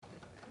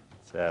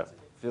So it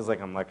feels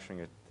like I'm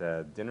lecturing at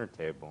the dinner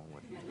table.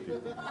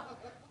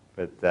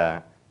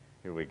 But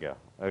here we go.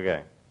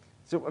 Okay.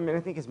 So, I mean, I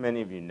think as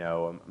many of you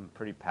know, I'm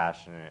pretty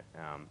passionate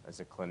as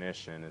a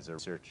clinician, as a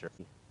researcher.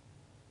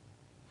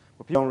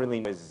 What people don't really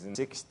know is in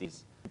the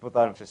 60s, people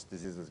thought infectious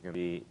disease was going to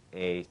be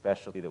a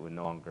specialty that would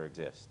no longer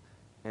exist.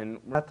 And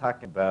we're not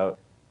talking about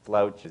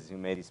slouches who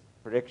made these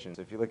predictions.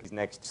 If you look at these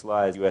next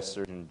slides, U.S.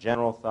 Surgeon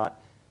General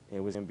thought it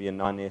was going to be a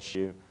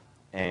non-issue.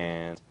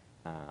 And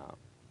a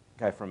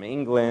guy from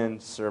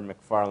England, Sir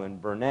Macfarlane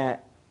Burnet,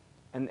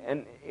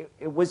 and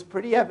it was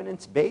pretty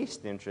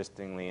evidence-based,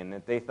 interestingly, in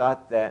that they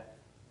thought that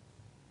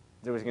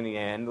there was going to be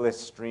an endless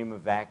stream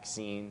of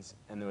vaccines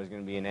and there was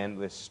going to be an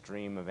endless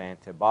stream of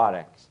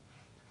antibiotics.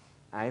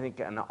 I think,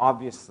 and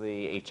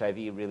obviously,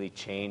 HIV really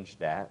changed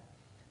that.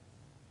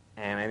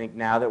 And I think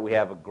now that we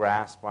have a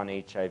grasp on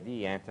HIV,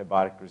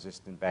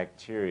 antibiotic-resistant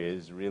bacteria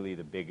is really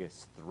the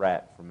biggest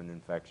threat from an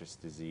infectious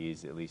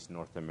disease, at least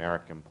North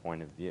American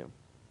point of view.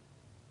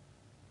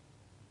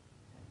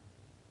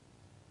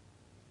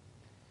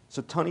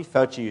 So Tony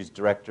Fauci is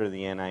director of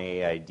the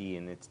NIAID,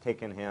 and it's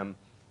taken him,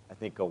 I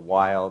think, a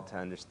while to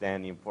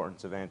understand the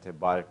importance of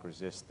antibiotic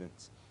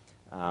resistance.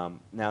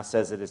 Now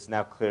says that it's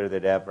now clearer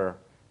than ever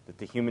that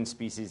the human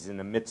species is in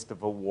the midst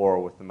of a war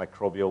with the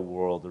microbial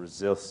world, a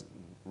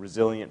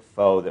resilient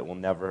foe that will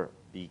never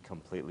be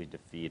completely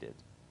defeated.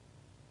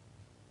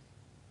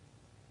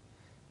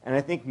 And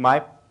I think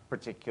my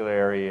particular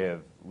area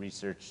of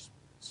research,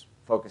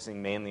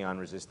 focusing mainly on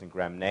resistant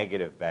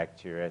gram-negative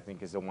bacteria, I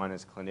think is the one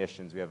as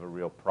clinicians we have a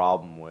real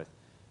problem with,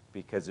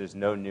 because there's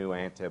no new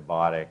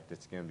antibiotic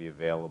that's going to be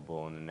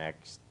available in the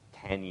next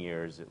 10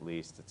 years at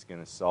least that's going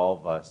to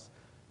solve us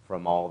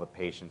from all the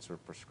patients we're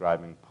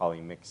prescribing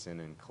polymyxin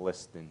and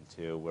colistin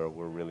to, where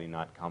we're really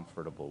not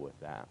comfortable with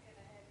that.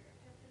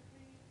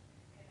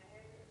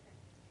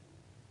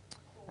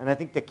 And I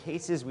think the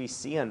cases we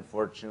see,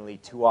 unfortunately,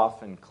 too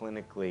often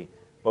clinically,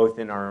 both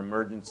in our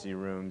emergency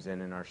rooms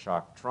and in our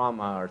shock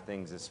trauma, are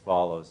things as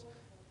follows.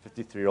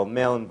 53-year-old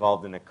male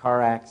involved in a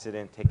car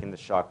accident, taken the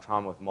shock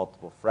trauma with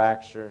multiple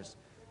fractures,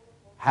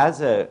 has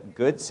a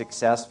good,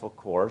 successful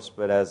course,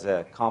 but has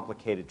a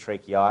complicated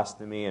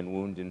tracheostomy and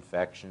wound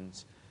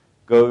infections,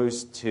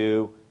 goes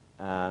to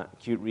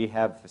acute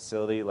rehab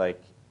facility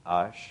like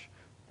USH,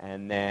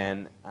 and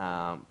then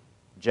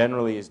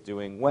generally is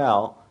doing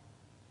well,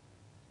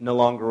 no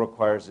longer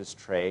requires his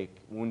trach,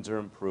 wounds are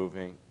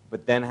improving,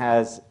 but then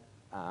has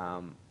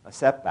a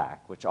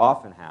setback, which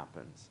often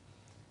happens,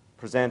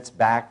 presents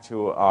back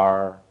to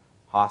our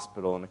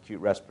hospital in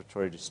acute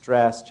respiratory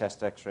distress,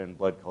 chest x-ray and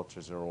blood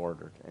cultures are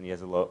ordered, and he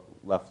has a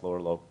left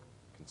lower lobe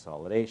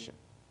consolidation.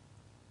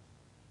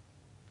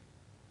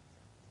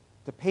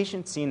 The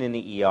patient's seen in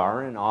the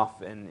ER and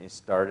often is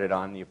started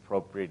on the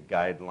appropriate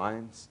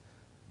guidelines,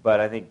 but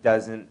I think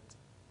doesn't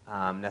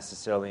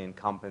necessarily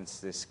encompass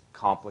this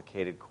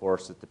complicated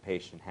course that the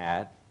patient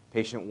had.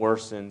 Patient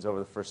worsens over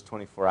the first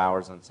 24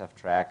 hours on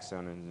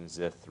ceftriaxone and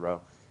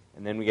Zithro,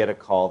 and then we get a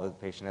call that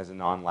the patient has a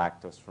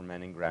non-lactose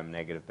fermenting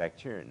gram-negative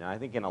bacteria. Now, I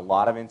think in a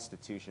lot of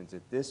institutions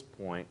at this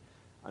point,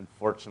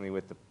 unfortunately,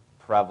 with the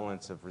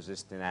prevalence of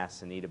resistant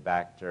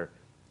Acinetobacter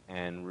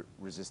and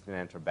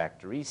resistant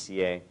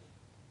Enterobacteriaceae,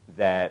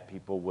 that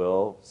people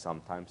will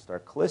sometimes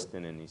start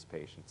colistin in these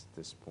patients at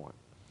this point.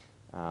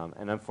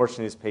 And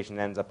unfortunately, this patient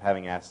ends up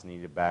having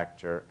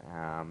Acinetobacter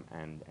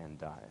and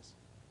dies.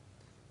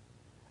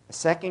 A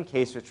second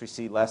case, which we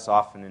see less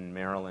often in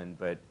Maryland,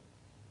 but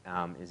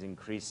is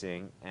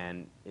increasing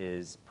and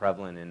is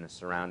prevalent in the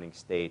surrounding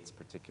states,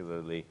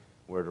 particularly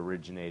where it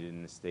originated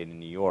in the state of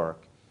New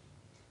York,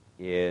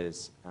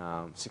 is a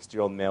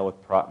 60-year-old male with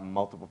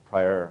multiple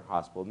prior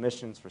hospital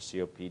admissions for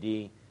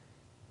COPD,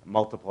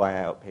 multiple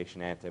outpatient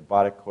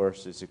antibiotic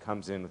courses, who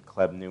comes in with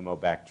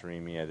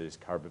clebpneumobacteremia that is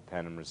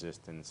carbapenem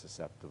resistant and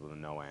susceptible to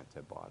no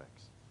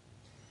antibiotics.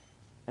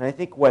 And I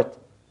think what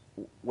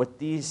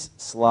these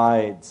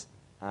slides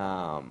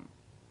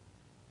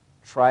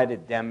try to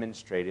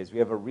demonstrate is we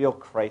have a real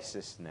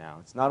crisis now.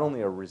 It's not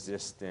only a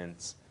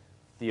resistance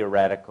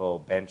theoretical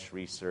bench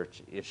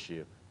research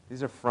issue.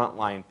 These are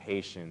frontline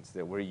patients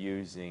that we're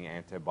using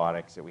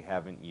antibiotics that we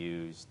haven't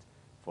used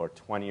for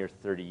 20 or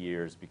 30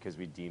 years because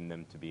we deem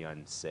them to be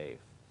unsafe.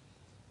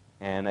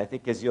 And I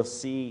think as you'll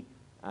see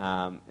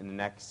in the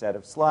next set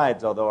of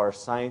slides, although our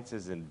science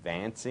is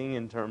advancing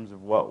in terms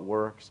of what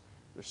works,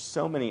 there's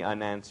so many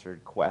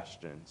unanswered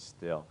questions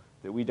still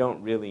that we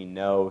don't really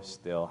know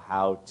still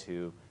how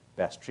to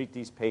best treat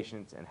these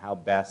patients and how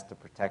best to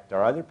protect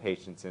our other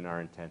patients in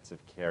our intensive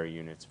care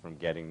units from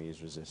getting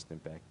these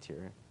resistant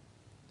bacteria.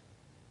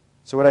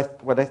 So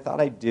what I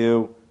thought I'd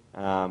do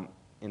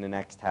in the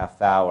next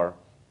half hour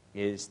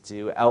is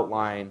to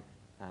outline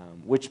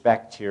which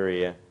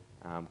bacteria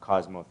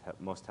cause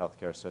most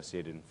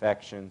healthcare-associated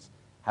infections,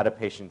 how do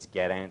patients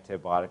get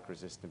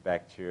antibiotic-resistant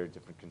bacteria,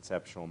 different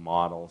conceptual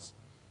models,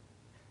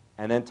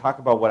 and then talk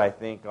about what I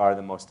think are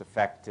the most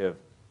effective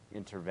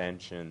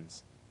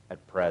interventions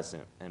at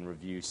present and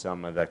review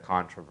some of the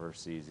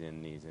controversies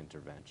in these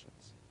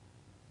interventions.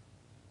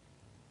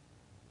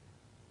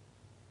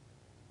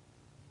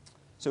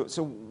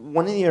 So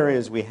one of the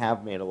areas we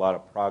have made a lot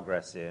of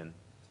progress in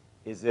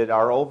is that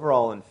our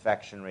overall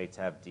infection rates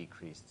have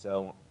decreased.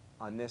 So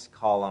on this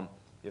column,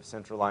 you have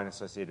central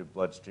line-associated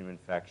bloodstream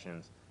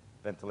infections,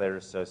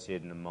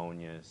 ventilator-associated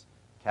pneumonias,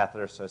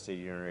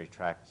 catheter-associated urinary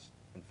tract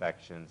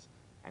infections,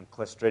 and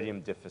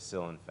Clostridium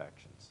difficile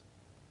infections.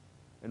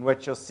 And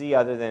what you'll see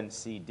other than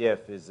C.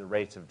 diff is the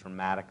rates have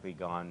dramatically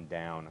gone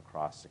down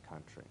across the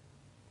country.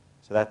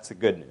 So that's the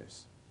good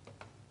news.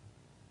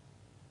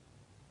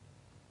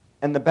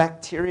 And the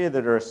bacteria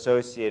that are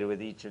associated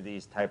with each of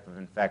these type of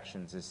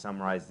infections is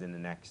summarized in the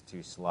next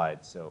two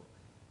slides. So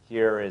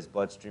here is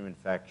bloodstream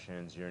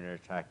infections, urinary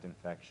tract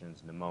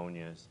infections,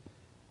 pneumonias,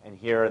 and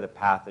here are the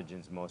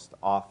pathogens most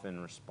often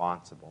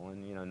responsible.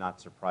 And not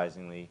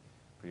surprisingly,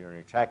 for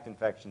urinary tract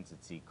infections,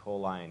 it's E.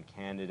 coli and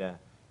Candida.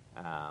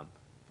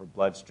 For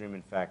bloodstream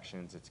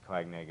infections, it's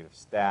coag-negative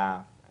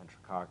staph,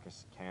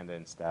 Enterococcus, Candida,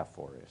 and Staph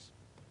aureus.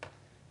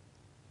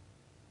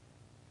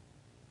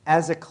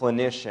 As a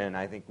clinician,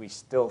 I think we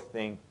still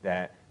think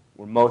that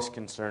we're most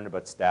concerned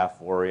about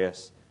Staph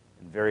aureus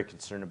and very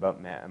concerned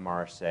about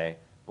MRSA.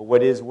 But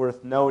what is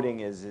worth noting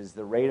is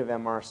the rate of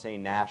MRSA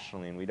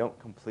nationally, and we don't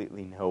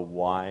completely know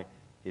why,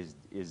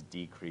 is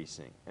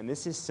decreasing. And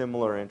this is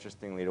similar,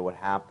 interestingly, to what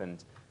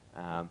happened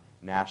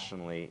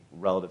nationally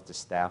relative to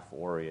Staph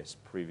aureus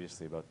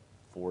previously, about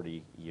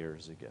 40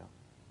 years ago.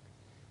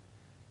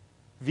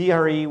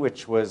 VRE,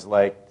 which was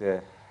like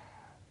the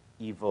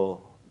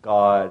evil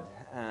god,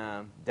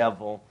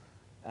 devil,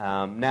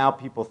 now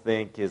people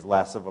think is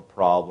less of a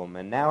problem.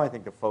 And now I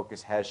think the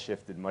focus has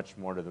shifted much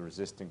more to the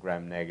resistant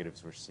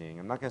gram-negatives we're seeing.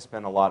 I'm not going to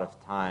spend a lot of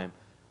time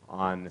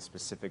on the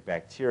specific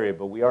bacteria,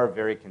 but we are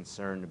very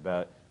concerned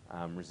about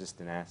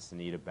resistant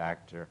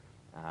Acinetobacter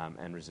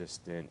and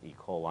resistant E.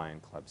 coli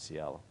and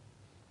Klebsiella.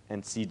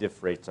 And C.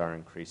 diff rates are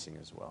increasing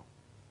as well.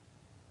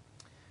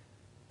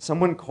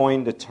 Someone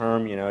coined a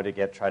term,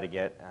 to try to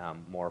get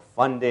more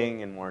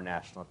funding and more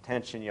national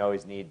attention. You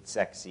always need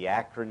sexy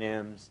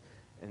acronyms.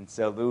 And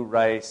so Lou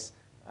Rice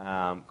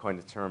coined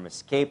the term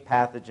escape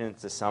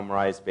pathogens to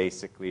summarize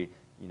basically,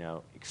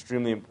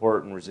 extremely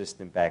important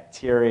resistant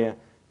bacteria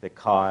that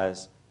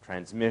cause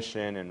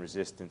transmission and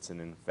resistance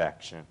and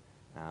infection.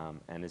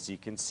 And as you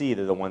can see,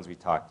 they're the ones we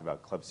talked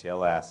about: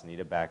 Klebsiella,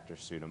 Acinetobacter,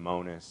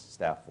 Pseudomonas,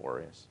 Staph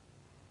aureus.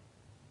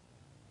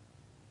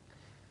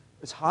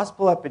 As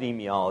hospital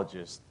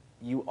epidemiologists,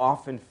 you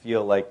often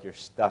feel like you're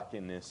stuck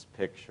in this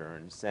picture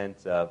in the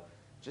sense of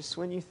just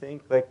when you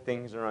think like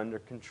things are under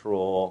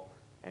control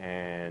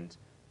and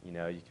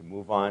you can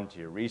move on to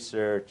your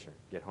research or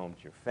get home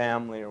to your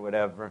family or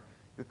whatever,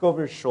 you look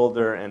over your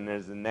shoulder and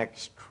there's the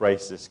next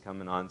crisis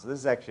coming on. So this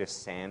is actually a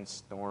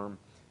sandstorm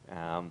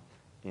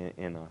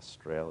in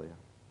Australia.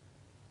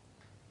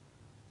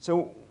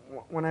 So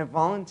when I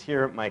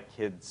volunteer at my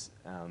kids'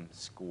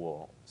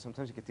 school,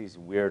 sometimes you get these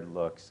weird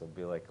looks. It'll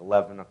be like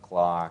 11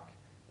 o'clock,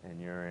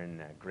 and you're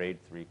in a grade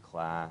 3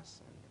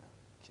 class, and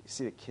you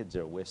see the kids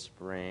are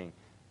whispering,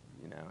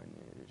 and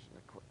you're just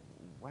like,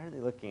 why are they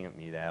looking at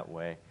me that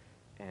way?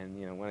 And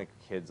one of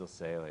the kids will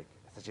say, like,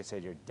 I thought you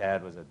said your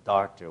dad was a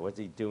doctor. What's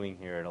he doing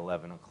here at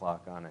 11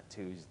 o'clock on a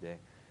Tuesday?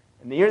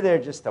 And you're there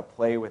just to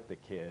play with the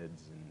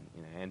kids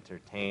and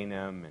entertain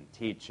them and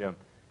teach them.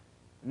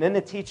 And then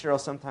the teacher will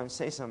sometimes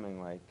say something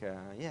like,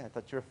 yeah, I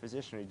thought you're a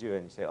physician. What do you do?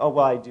 And you say, oh,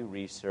 well, I do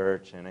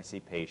research, and I see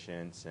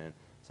patients, and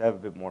so I have a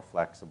bit more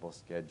flexible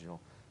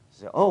schedule.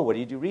 So, oh, what do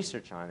you do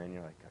research on? And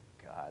you're like, oh,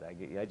 God,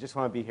 I just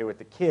want to be here with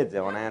the kids. I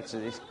want to answer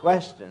these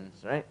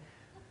questions, right?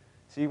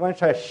 So you want to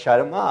try to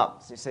shut them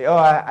up. So you say, oh,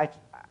 I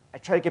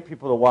try to get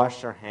people to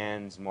wash their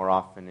hands more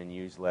often and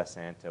use less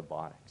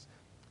antibiotics.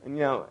 And,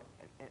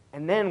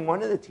 and then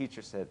one of the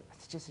teachers said, I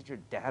thought you said your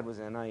dad was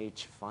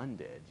NIH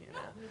funded,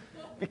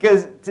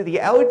 Because to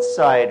the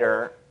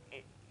outsider,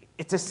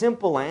 it's a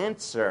simple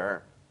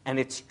answer, and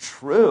it's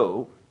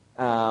true,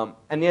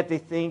 and yet they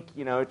think,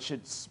 it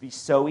should be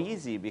so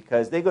easy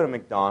because they go to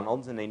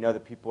McDonald's and they know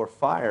that people are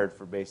fired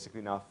for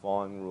basically not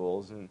following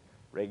rules and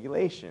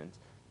regulations.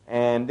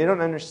 And they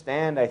don't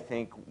understand, I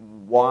think,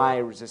 why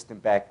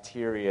resistant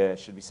bacteria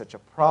should be such a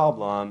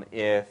problem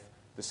if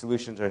the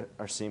solutions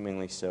are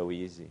seemingly so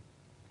easy.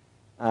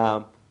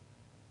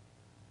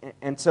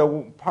 And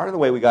so part of the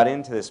way we got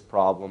into this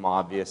problem,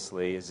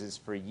 obviously, is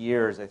for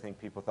years I think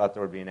people thought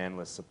there would be an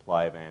endless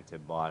supply of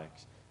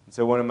antibiotics. And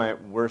so one of my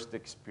worst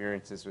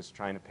experiences was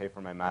trying to pay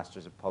for my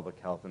master's of public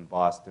health in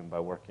Boston by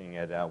working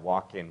at a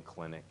walk-in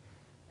clinic.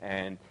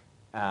 And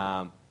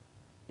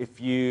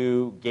if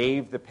you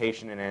gave the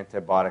patient an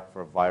antibiotic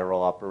for a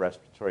viral upper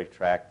respiratory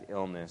tract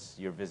illness,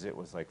 your visit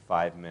was like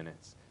 5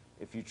 minutes.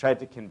 If you tried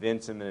to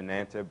convince them that an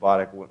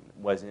antibiotic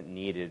wasn't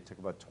needed, it took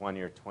about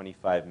 20 or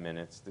 25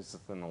 minutes. This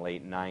is in the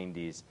late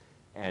 90s.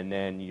 And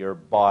then your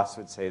boss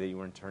would say that you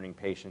weren't turning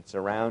patients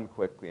around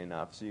quickly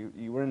enough. So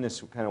you were in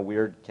this kind of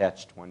weird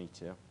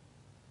catch-22.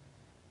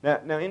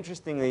 Now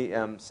interestingly,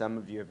 some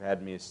of you have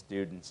had me as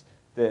students.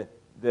 The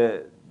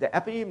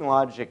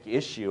epidemiologic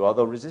issue,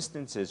 although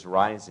resistance is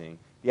rising,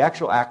 the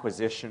actual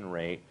acquisition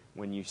rate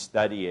when you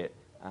study it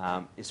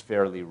is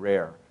fairly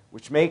rare.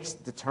 which makes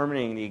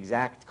determining the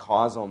exact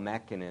causal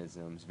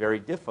mechanisms very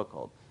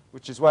difficult,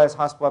 which is why as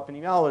hospital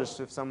epidemiologists,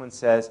 if someone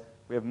says,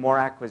 we have more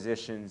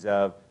acquisitions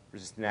of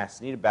resistant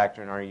Acinetobacter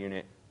in our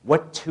unit,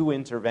 what 2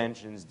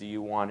 interventions do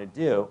you want to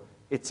do?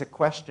 It's a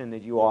question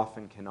that you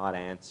often cannot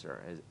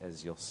answer,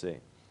 as you'll see.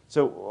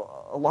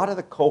 So a lot of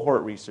the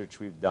cohort research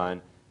we've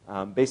done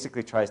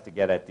basically tries to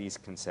get at these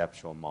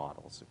conceptual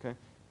models. Okay?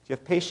 So you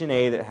have patient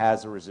A that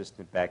has a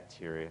resistant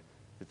bacteria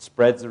that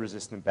spreads the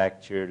resistant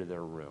bacteria to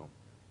their room.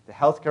 The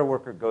healthcare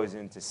worker goes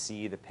in to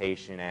see the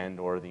patient and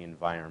or the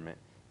environment,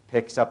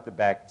 picks up the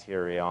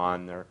bacteria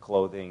on their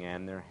clothing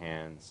and their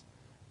hands,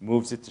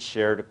 moves it to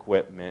shared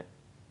equipment,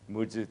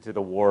 moves it to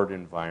the ward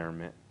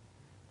environment.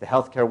 The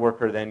healthcare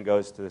worker then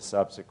goes to the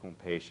subsequent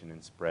patient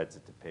and spreads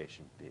it to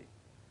patient B.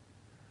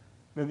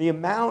 Now the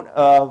amount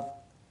of,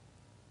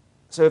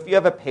 so if you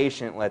have a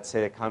patient, let's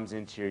say, that comes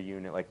into your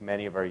unit, like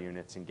many of our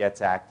units, and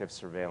gets active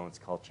surveillance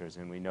cultures,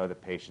 and we know the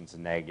patient's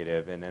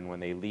negative, and then when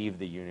they leave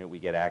the unit, we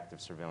get active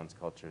surveillance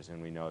cultures,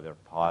 and we know they're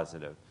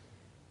positive.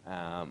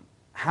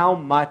 How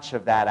much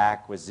of that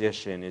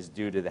acquisition is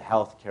due to the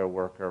healthcare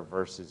worker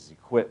versus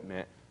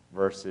equipment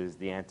versus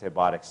the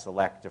antibiotic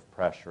selective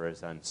pressure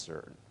is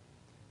uncertain.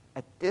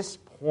 At this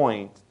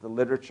point, the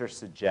literature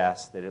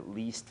suggests that at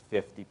least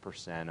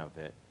 50% of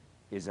it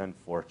is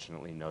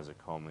unfortunately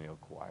nosocomial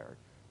acquired,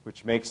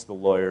 which makes the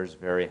lawyers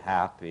very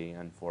happy,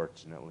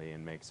 unfortunately,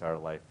 and makes our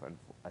life,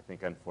 I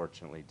think,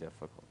 unfortunately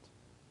difficult.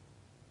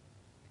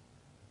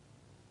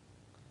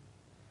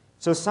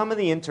 So some of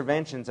the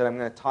interventions that I'm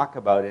going to talk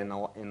about in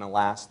the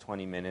last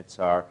 20 minutes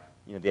are,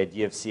 the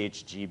idea of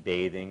CHG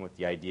bathing, with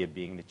the idea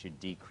being that you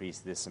decrease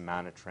this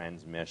amount of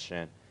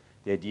transmission.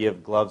 The idea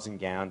of gloves and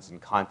gowns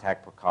and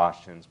contact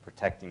precautions,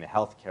 protecting the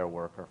healthcare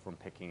worker from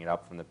picking it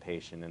up from the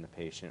patient in the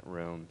patient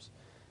rooms.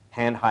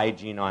 Hand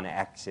hygiene on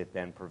exit,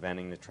 then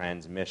preventing the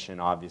transmission,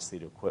 obviously,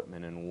 to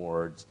equipment and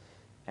wards.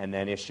 And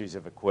then issues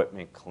of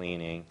equipment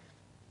cleaning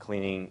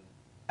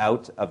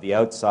out of the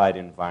outside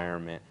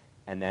environment,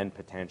 and then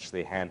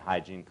potentially hand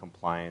hygiene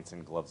compliance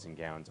and gloves and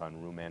gowns on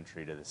room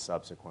entry to the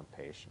subsequent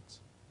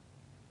patients.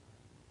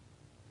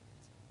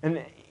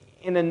 And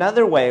in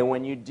another way,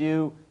 when you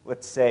do,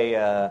 let's say,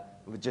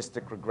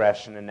 logistic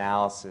regression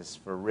analysis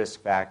for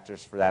risk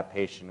factors for that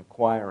patient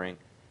acquiring,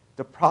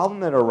 the problem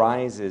that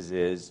arises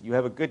is you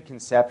have a good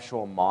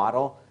conceptual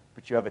model,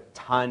 but you have a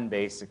ton,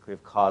 basically,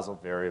 of causal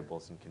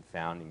variables and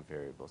confounding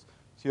variables.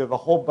 So you have a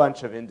whole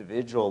bunch of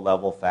individual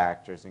level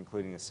factors,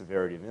 including the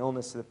severity of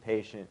illness of the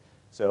patient.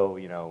 So,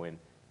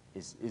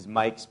 is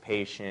Mike's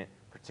patient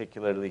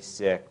particularly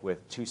sick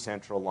with 2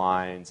 central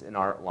lines, an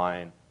ART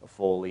line, a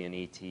Foley, an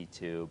ET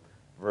tube,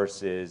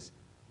 versus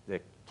the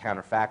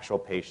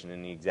counterfactual patient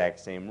in the exact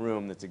same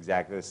room that's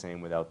exactly the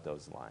same without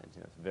those lines.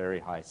 It's very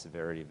high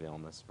severity of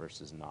illness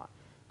versus not.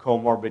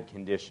 Comorbid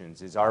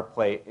conditions. Is our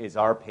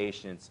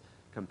patients,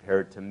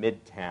 compared to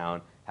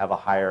Midtown, have a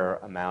higher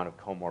amount of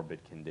comorbid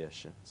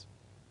conditions?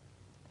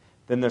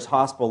 Then there's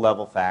hospital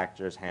level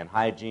factors, hand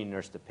hygiene,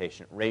 nurse to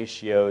patient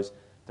ratios,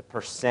 the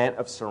percent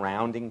of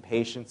surrounding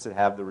patients that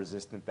have the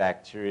resistant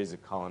bacteria, the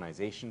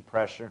colonization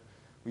pressure.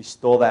 We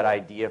stole that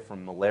idea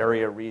from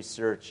malaria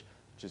research,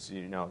 which is,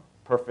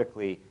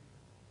 perfectly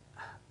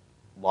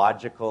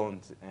logical,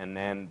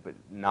 but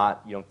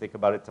not, you don't think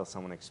about it until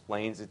someone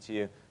explains it to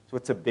you. So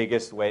what's the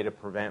biggest way to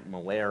prevent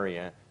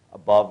malaria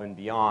above and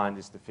beyond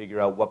is to figure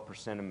out what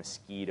percent of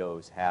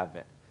mosquitoes have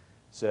it.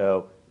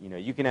 So,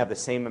 you can have the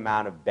same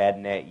amount of bed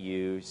net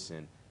use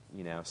and,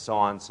 so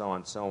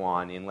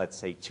on in, let's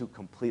say, 2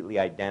 completely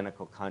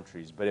identical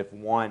countries. But if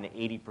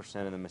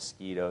 80% of the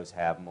mosquitoes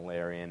have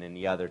malaria, and in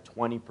the other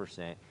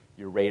 20%,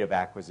 your rate of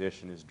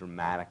acquisition is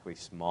dramatically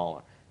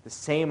smaller. The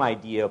same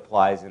idea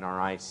applies in our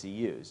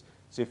ICUs.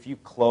 So if you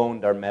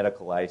cloned our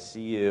medical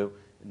ICU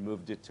and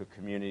moved it to a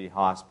community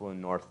hospital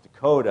in North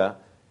Dakota,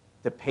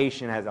 the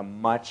patient has a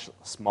much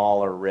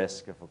smaller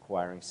risk of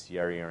acquiring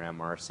CRE or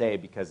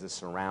MRSA because the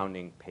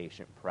surrounding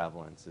patient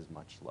prevalence is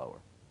much lower.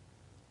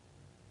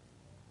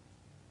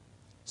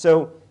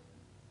 So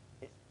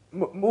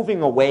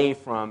moving away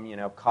from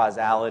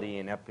causality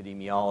and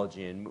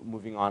epidemiology and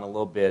moving on a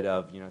little bit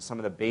of some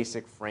of the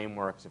basic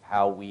frameworks of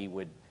how we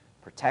would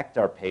protect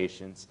our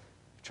patients,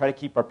 try to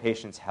keep our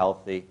patients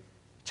healthy,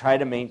 try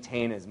to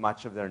maintain as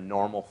much of their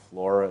normal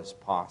flora as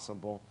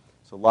possible.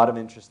 So a lot of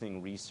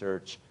interesting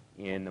research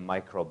in the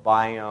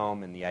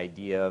microbiome and the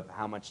idea of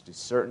how much do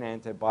certain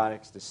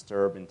antibiotics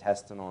disturb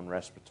intestinal and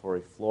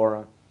respiratory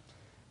flora,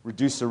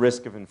 reduce the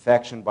risk of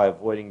infection by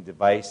avoiding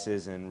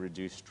devices, and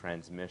reduce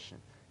transmission.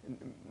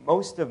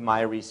 Most of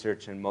my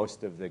research and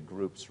most of the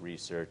group's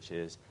research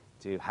is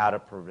to how to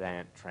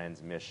prevent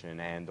transmission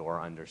and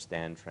or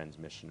understand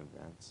transmission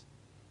events.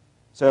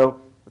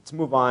 So let's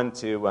move on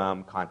to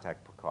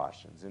contact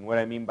precautions. And what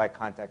I mean by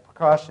contact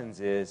precautions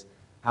is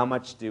how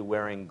much do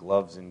wearing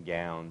gloves and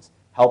gowns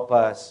help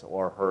us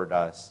or hurt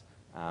us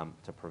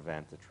to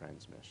prevent the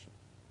transmission.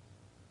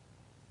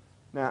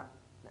 Now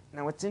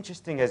what's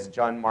interesting, as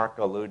John Mark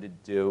alluded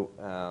to,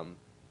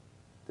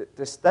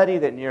 the study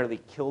that nearly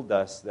killed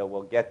us that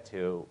we'll get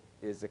to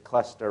is a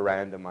cluster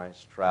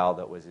randomized trial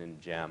that was in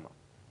JAMA.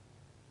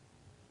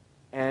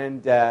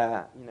 And,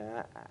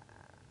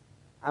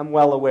 I'm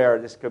well aware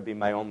this could be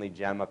my only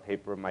JAMA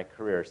paper of my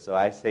career, so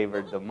I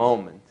savored the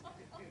moment.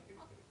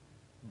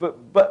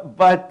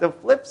 But the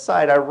flip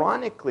side,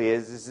 ironically,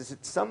 is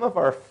that some of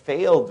our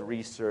failed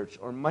research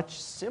or much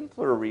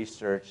simpler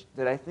research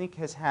that I think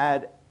has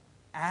had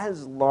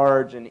as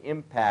large an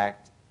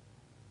impact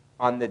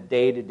on the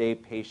day-to-day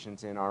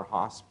patients in our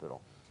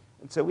hospital.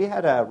 And so we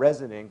had a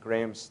resident,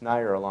 Graham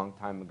Snyder, a long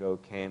time ago,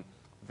 came,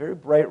 a very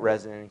bright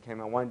resident, came,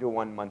 I want to do a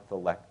 1-month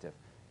elective.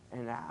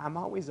 And I'm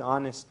always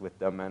honest with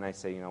them, and I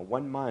say,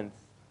 1 month,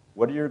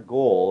 what are your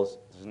goals?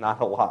 There's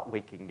not a lot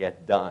we can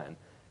get done.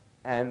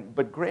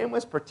 But Graham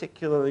was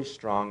particularly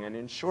strong, and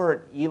in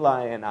short,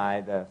 Eli and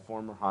I, the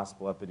former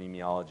hospital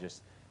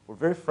epidemiologist, were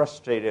very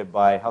frustrated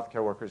by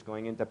healthcare workers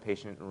going into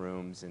patient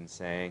rooms and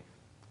saying,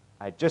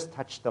 I just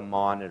touched the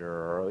monitor,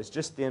 or I was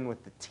just in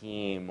with the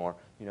team, or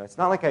it's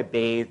not like I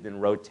bathed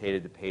and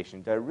rotated the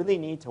patient. Do I really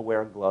need to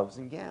wear gloves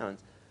and gowns?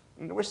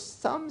 And there were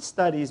some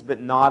studies, but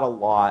not a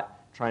lot,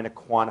 trying to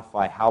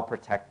quantify how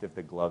protective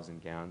the gloves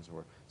and gowns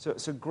were.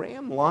 So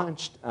Graham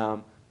launched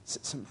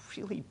some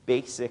really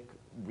basic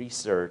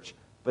research,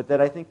 but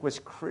that I think was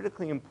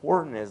critically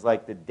important as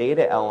like the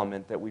data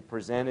element that we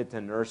presented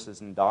to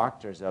nurses and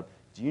doctors of,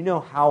 do you know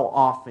how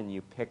often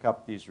you pick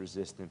up these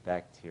resistant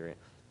bacteria?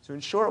 So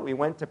in short, we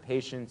went to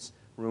patients'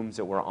 rooms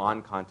that were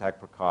on contact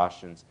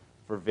precautions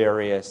for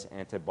various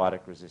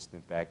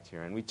antibiotic-resistant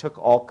bacteria, and we took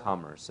all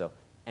comers. So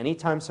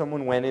anytime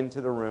someone went into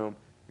the room,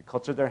 we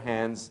cultured their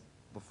hands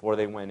before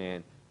they went in,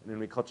 and then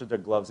we cultured their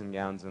gloves and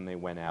gowns when they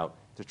went out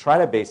to try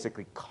to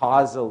basically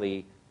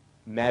causally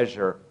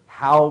measure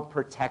how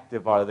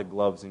protective are the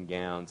gloves and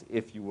gowns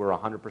if you were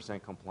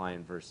 100%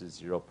 compliant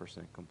versus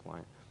 0%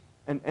 compliant.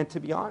 And to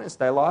be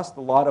honest, I lost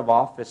a lot of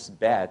office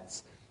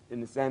bets in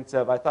the sense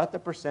of I thought the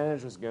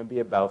percentage was going to be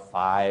about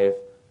 0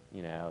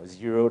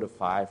 to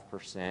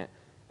 5%.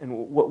 And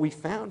what we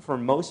found for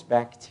most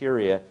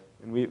bacteria,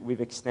 and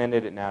we've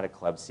extended it now to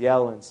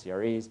Klebsiella and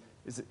CREs,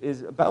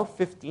 is about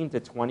 15 to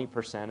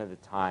 20% of the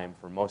time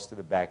for most of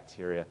the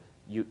bacteria,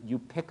 you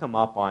pick them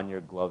up on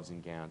your gloves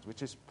and gowns,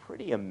 which is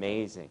pretty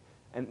amazing.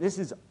 And this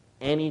is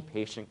any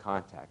patient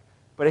contact.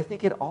 But I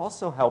think it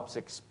also helps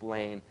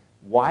explain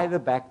why the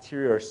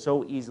bacteria are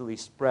so easily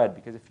spread.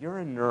 Because if you're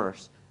a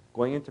nurse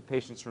going into a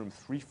patient's room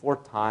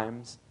 3-4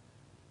 times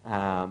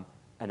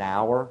an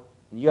hour,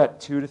 and you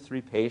got 2 to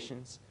 3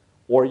 patients,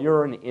 or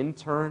you're an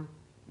intern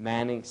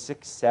manning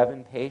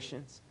 6-7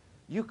 patients,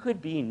 you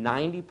could be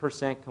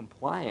 90%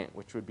 compliant,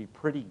 which would be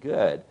pretty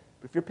good.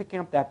 But if you're picking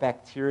up that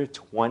bacteria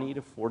 20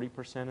 to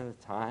 40% of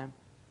the time,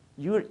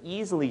 you're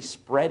easily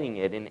spreading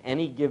it in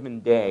any given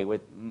day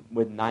with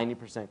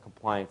 90%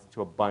 compliance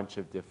to a bunch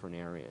of different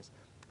areas.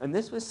 And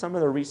this was some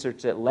of the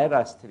research that led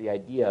us to the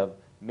idea of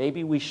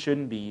maybe we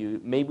should be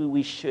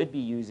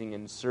using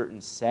in certain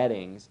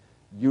settings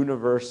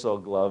universal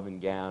glove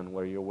and gown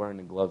where you're wearing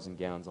the gloves and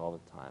gowns all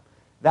the time.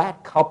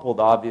 That coupled,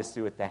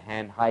 obviously, with the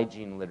hand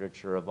hygiene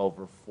literature of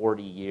over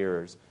 40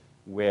 years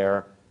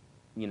where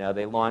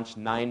they launched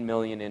 9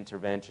 million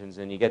interventions,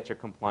 and you get your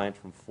compliance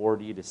from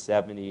 40 to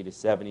 70 to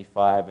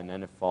 75, and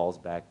then it falls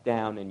back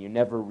down, and you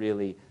never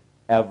really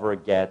ever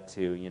get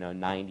to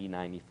 90,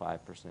 95%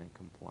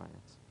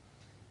 compliance.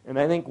 And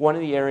I think one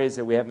of the areas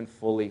that we haven't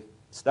fully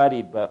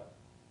studied, but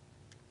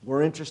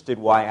we're interested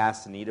why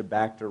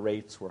Acinetobacter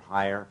rates were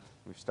higher.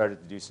 We've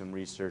started to do some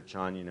research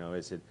on,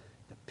 is it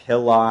the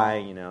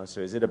pili,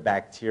 so is it a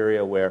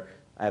bacteria where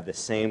I have the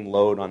same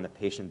load on the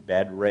patient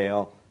bed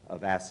rail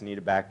of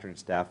Acinetobacter and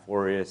Staph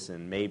aureus,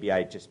 and maybe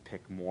I just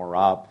pick more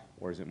up,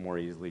 or is it more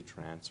easily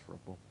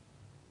transferable?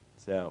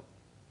 So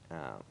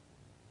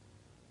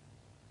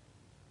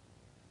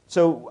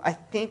I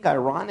think,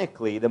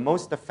 ironically, the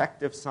most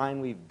effective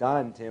sign we've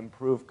done to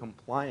improve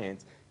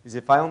compliance is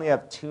if I only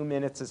have 2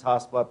 minutes as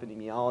hospital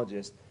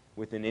epidemiologist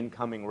with an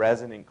incoming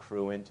resident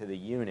crew into the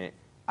unit,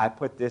 I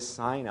put this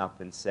sign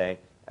up and say,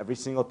 every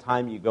single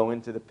time you go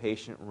into the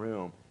patient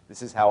room,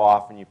 this is how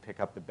often you pick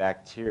up the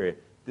bacteria.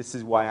 This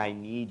is why I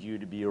need you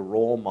to be a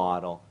role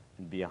model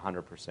and be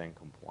 100%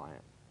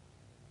 compliant.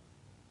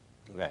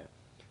 Okay.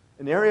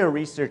 An area of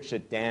research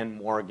that Dan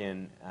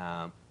Morgan,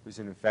 who's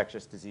an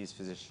infectious disease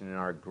physician in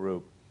our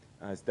group,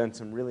 has done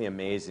some really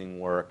amazing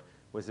work,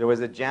 was there was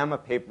a JAMA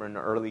paper in the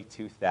early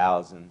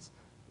 2000s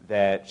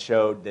that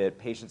showed that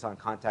patients on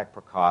contact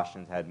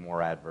precautions had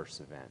more adverse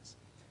events.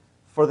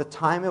 For the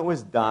time it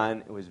was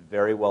done, it was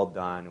very well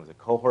done. It was a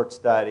cohort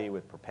study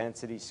with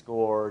propensity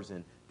scores,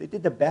 and they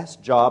did the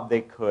best job they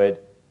could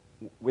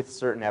with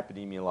certain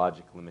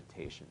epidemiologic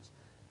limitations.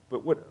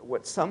 But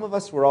what some of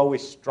us were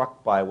always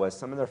struck by was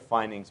some of their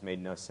findings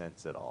made no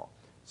sense at all.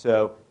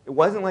 So it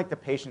wasn't like the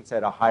patients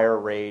had a higher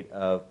rate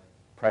of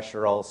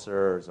pressure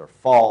ulcers or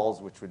falls,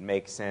 which would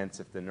make sense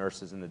if the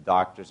nurses and the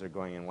doctors are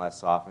going in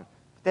less often.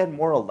 But they had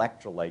more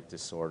electrolyte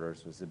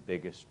disorders was the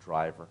biggest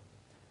driver.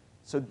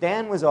 So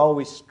Dan was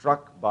always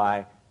struck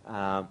by,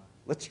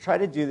 let's try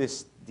to do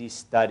these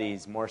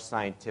studies more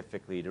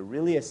scientifically to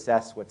really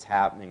assess what's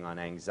happening on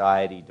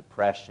anxiety,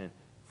 depression,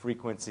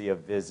 frequency of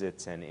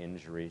visits, and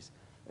injuries.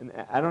 And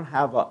I don't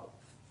have a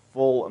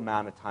full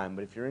amount of time,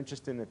 but if you're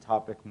interested in the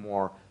topic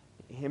more,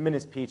 him and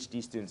his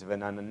PhD students have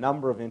done a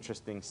number of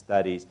interesting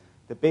studies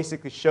that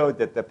basically showed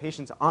that the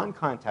patients on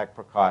contact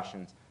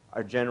precautions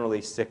are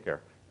generally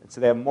sicker. And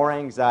so they have more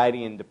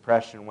anxiety and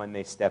depression when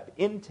they step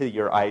into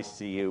your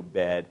ICU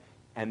bed,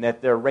 and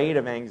that their rate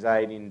of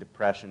anxiety and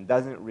depression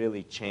doesn't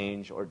really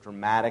change or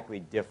dramatically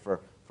differ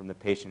from the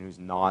patient who's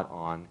not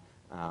on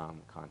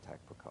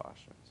contact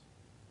precautions.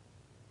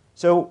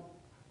 So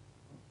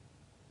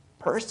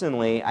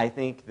personally, I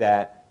think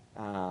that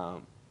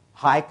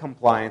high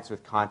compliance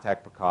with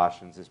contact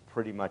precautions is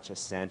pretty much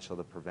essential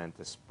to prevent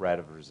the spread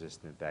of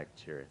resistant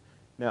bacteria.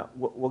 Now,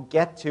 we'll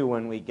get to,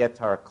 when we get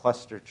to our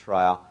cluster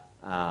trial,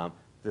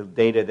 the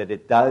data that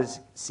it does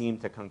seem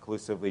to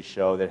conclusively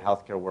show that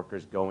healthcare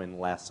workers go in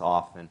less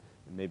often.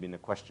 And maybe in the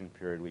question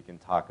period we can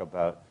talk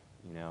about,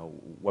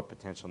 what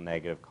potential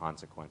negative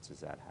consequences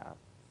that have.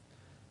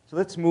 So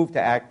let's move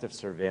to active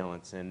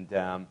surveillance.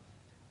 And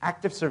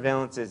active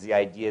surveillance is the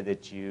idea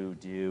that you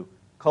do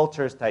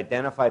cultures to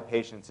identify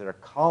patients that are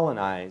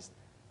colonized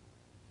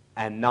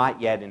and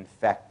not yet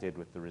infected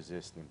with the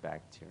resistant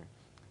bacteria.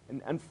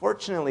 And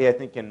unfortunately, I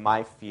think in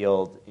my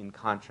field, in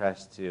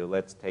contrast to,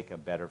 let's take a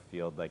better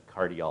field like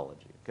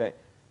cardiology, okay?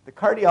 The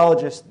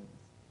cardiologists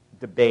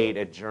debate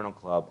at Journal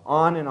Club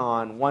on and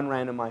on, one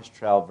randomized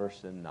trial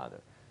versus another.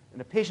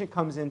 And a patient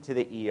comes into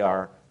the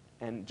ER,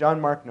 and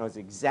John Mark knows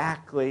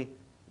exactly,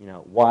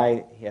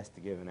 why he has to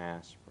give an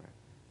aspirin,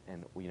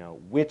 and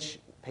which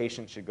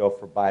patient should go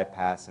for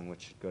bypass and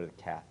which should go to the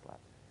cath lab.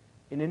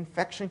 In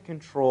infection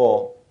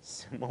control,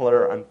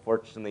 similar,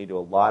 unfortunately, to a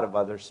lot of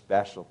other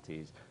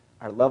specialties,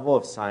 our level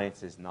of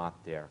science is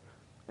not there.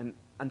 And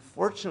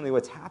unfortunately,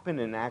 what's happened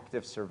in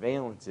active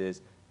surveillance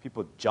is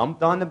people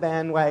jumped on the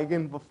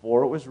bandwagon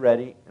before it was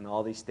ready, and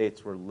all these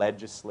states were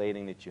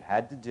legislating that you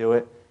had to do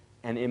it.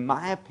 And in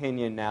my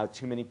opinion now,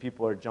 too many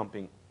people are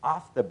jumping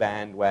off the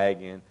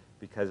bandwagon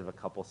because of a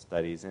couple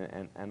studies,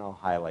 and I'll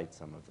highlight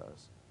some of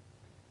those.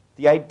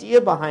 The idea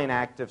behind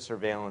active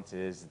surveillance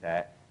is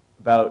that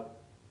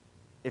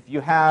if you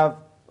have,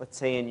 let's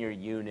say in your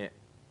unit,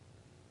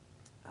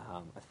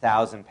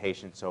 1,000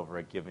 patients over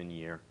a given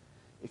year,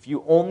 if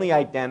you only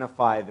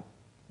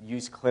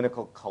use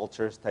clinical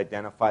cultures to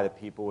identify the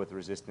people with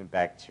resistant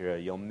bacteria,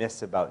 you'll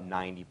miss about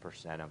 90%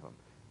 of them.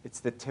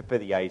 It's the tip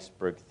of the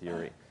iceberg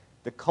theory.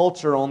 The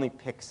culture only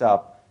picks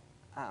up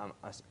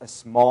a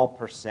small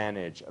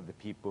percentage of the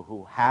people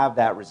who have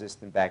that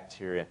resistant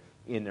bacteria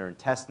in their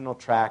intestinal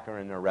tract or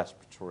in their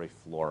respiratory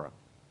flora.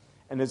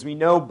 And as we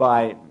know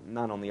by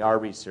not only our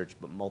research,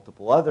 but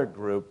multiple other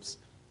groups,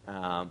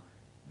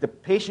 the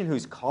patient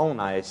who's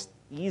colonized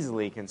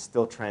easily can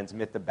still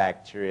transmit the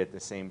bacteria at the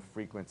same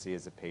frequency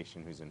as a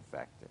patient who's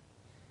infected.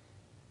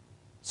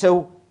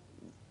 So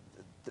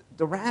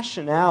the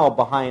rationale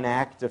behind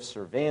active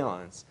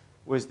surveillance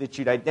was that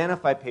you'd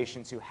identify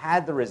patients who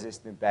had the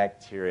resistant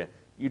bacteria,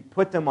 you'd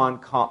put them on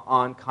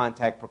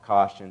contact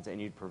precautions,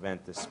 and you'd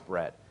prevent the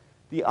spread.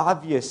 The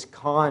obvious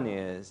con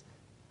is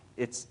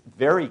it's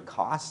very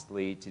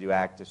costly to do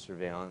active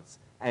surveillance,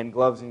 and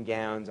gloves and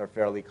gowns are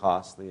fairly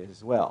costly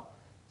as well.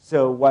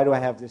 So why do I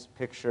have this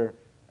picture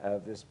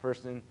of this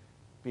person?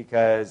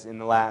 Because in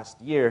the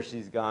last year,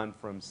 she's gone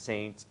from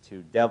saint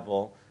to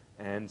devil,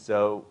 and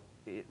so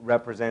it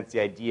represents the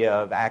idea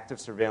of active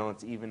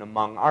surveillance, even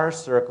among our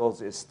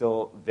circles, is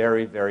still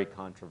very, very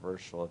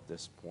controversial at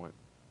this point.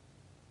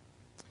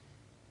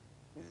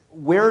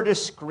 Where to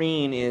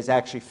screen is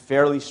actually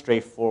fairly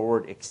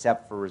straightforward,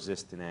 except for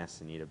resistant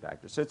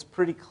Acinetobacter. So it's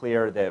pretty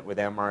clear that with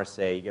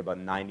MRSA, you get about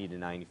 90 to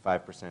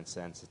 95%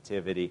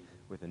 sensitivity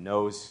with a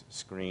nose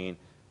screen.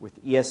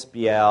 With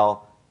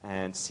ESBL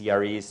and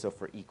CREs, so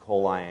for E.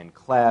 coli and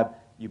Kleb,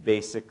 you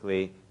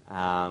basically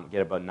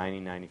get about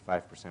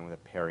 90-95% with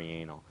a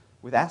perianal.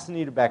 With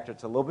Acinetobacter,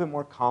 it's a little bit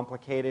more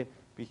complicated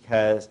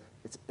because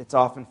it's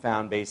often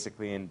found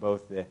basically in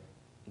both the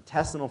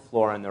intestinal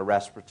flora and the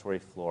respiratory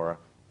flora,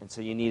 and so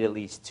you need at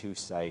least 2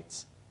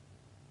 sites.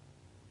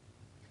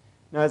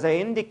 Now, as I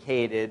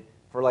indicated,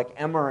 for like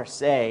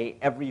MRSA,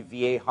 every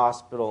VA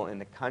hospital in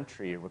the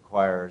country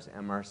requires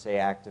MRSA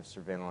active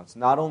surveillance,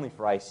 not only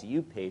for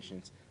ICU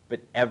patients,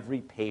 but every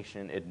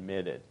patient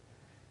admitted.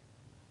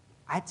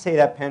 I'd say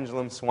that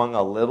pendulum swung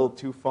a little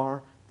too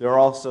far. There are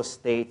also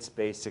states,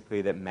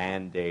 basically, that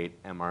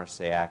mandate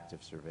MRSA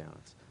active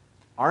surveillance.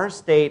 Our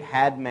state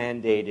had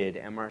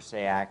mandated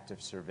MRSA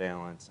active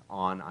surveillance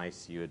on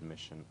ICU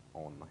admission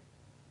only.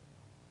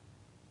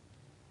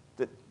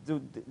 The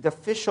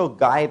official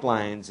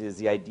guidelines is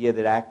the idea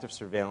that active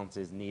surveillance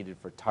is needed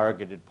for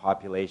targeted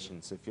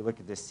populations. So if you look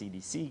at the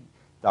CDC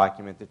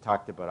document that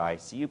talked about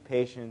ICU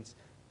patients,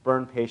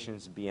 burn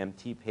patients,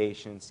 BMT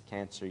patients,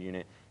 cancer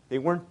unit, they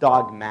weren't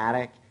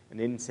dogmatic and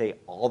they didn't say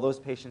all those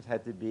patients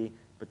had to be,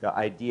 but the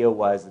idea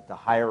was that the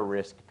higher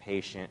risk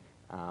patient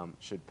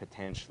should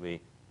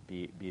potentially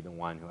be the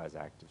one who has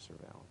active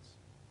surveillance.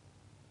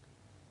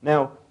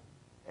 Now,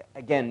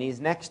 again,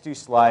 these next 2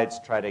 slides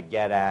try to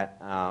get at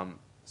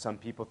some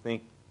people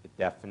think it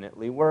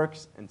definitely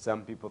works, and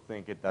some people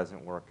think it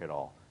doesn't work at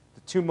all.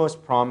 The 2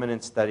 most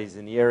prominent studies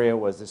in the area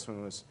was, this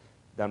one was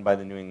done by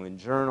the New England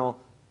Journal,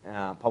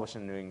 published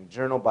in the New England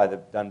Journal,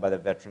 done by the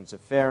Veterans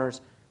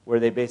Affairs, where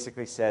they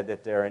basically said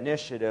that their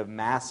initiative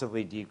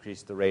massively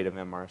decreased the rate of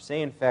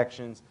MRSA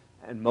infections,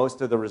 and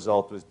most of the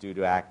result was due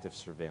to active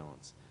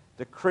surveillance.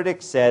 The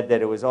critics said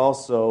that it was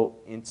also,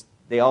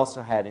 they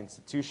also had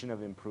institution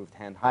of improved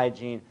hand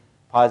hygiene,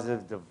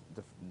 positive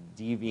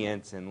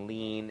deviance and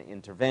lean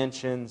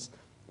interventions,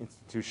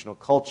 institutional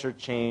culture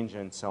change,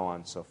 and so on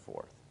and so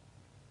forth.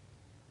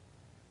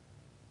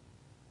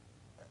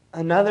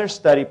 Another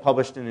study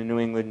published in the New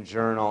England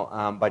Journal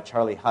by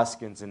Charlie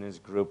Huskins and his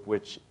group,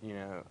 which,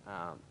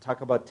 talk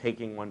about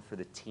taking one for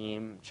the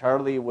team.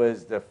 Charlie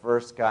was the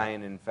first guy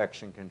in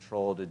infection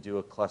control to do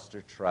a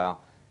cluster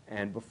trial.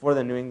 And before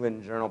the New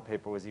England Journal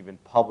paper was even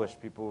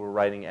published, people were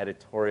writing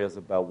editorials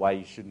about why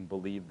you shouldn't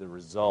believe the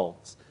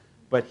results.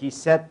 But he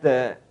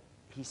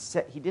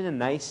did a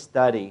nice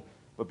study,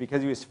 but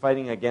because he was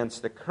fighting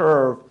against the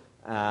curve,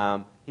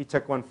 he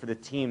took one for the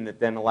team that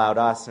then allowed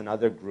us and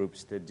other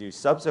groups to do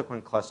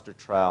subsequent cluster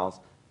trials,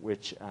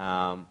 which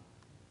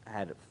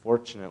had,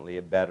 fortunately,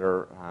 a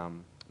better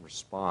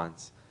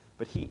response.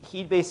 But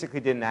he basically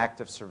did an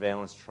active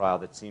surveillance trial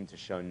that seemed to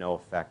show no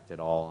effect at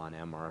all on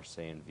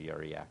MRSA and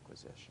VRE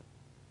acquisition.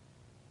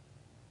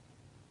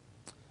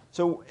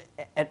 So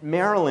at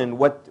Maryland,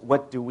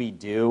 what do we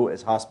do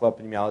as hospital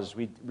epidemiologists?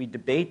 We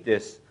debate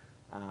this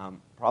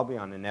probably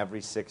on an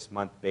every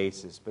 6-month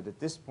basis, but at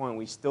this point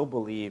we still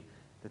believe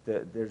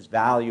that there's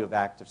value of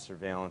active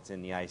surveillance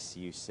in the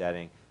ICU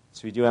setting.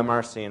 So we do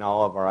MRSA in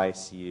all of our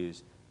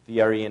ICUs,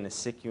 VRE in the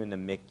SICU and the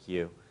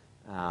MICU.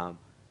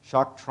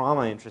 Shock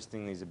trauma,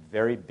 interestingly, is a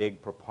very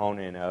big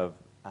proponent of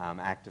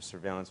active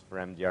surveillance for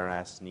MDR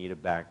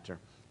Acinetobacter.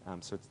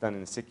 So it's done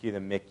in the SICU, the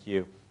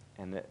MICU,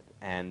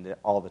 and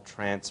all the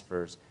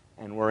transfers.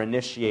 And we're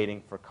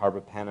initiating for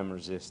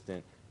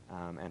carbapenem-resistant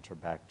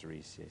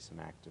Enterobacteriaceae some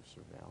active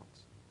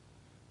surveillance.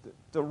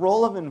 The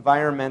role of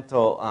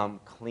environmental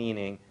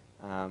cleaning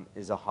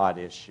is a hot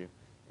issue.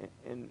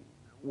 And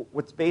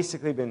what's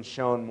basically been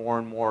shown more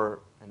and more,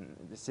 and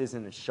this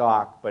isn't a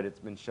shock, but it's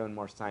been shown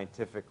more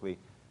scientifically,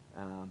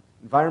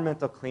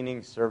 environmental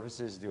cleaning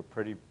services do a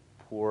pretty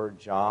poor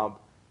job.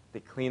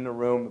 They clean the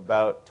room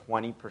about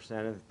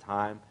 20% of the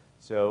time.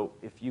 So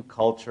if you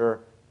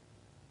culture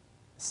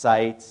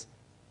sites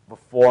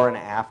before and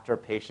after a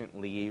patient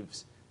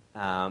leaves,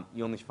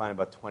 you only find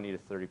about 20 to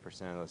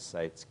 30% of those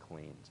sites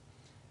cleaned.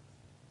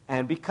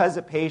 And because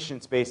the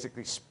patients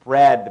basically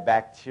spread the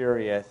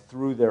bacteria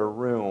through their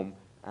room,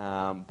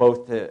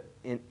 both the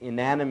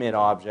inanimate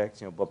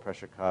objects, blood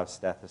pressure cuffs,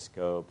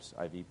 stethoscopes,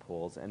 IV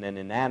pools, and then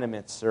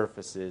inanimate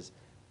surfaces,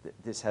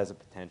 this has a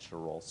potential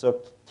role.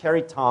 So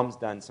Carrie Tom's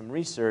done some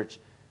research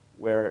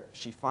where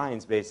she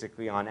finds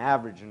basically on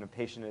average in a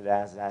patient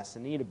that has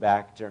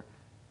Acinetobacter,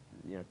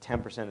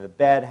 10% of the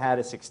bed had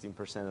it,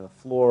 16% of the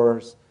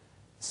floors,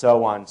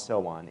 so on,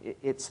 so on.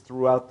 It's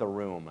throughout the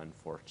room,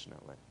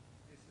 unfortunately.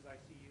 This is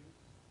ICU?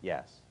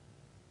 Yes.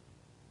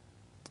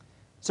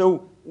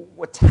 So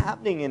what's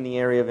happening in the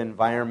area of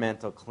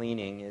environmental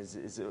cleaning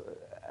is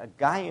a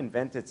guy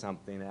invented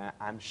something that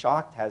I'm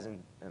shocked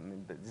hasn't,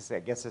 I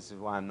guess this is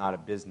why I'm not a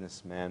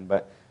businessman,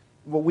 but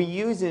what we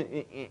use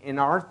in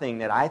our thing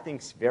that I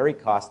think is very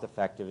cost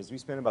effective is we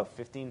spend about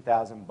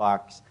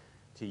 $15,000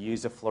 to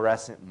use a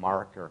fluorescent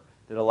marker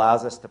that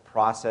allows us to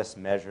process,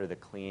 measure the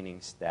cleaning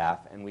staff,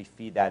 and we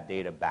feed that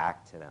data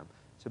back to them.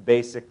 So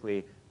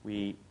basically,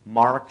 we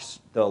mark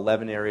the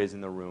 11 areas in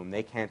the room.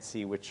 They can't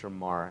see which are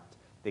marked.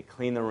 They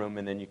clean the room,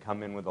 and then you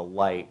come in with a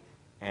light,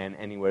 and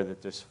anywhere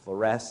that there's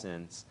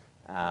fluorescence,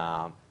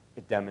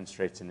 it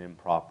demonstrates an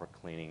improper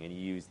cleaning, and you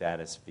use that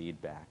as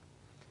feedback.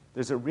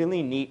 There's a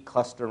really neat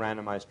cluster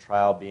randomized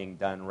trial being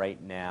done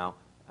right now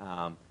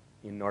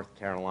in North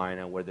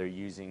Carolina where they're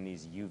using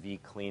these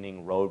UV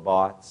cleaning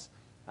robots.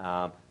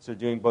 So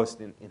doing both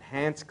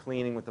enhanced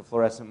cleaning with the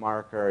fluorescent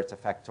marker, it's a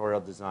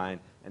factorial design,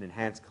 and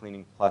enhanced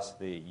cleaning plus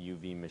the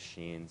UV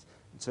machines.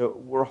 And so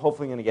we're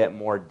hopefully going to get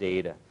more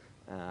data.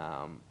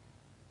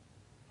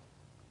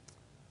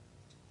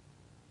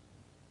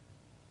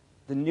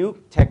 The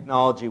new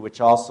technology,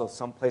 which also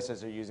some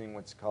places are using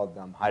what's called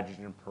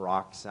hydrogen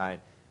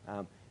peroxide,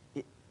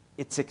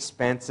 it's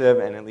expensive,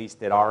 and at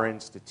least at our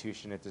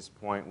institution at this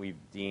point, we've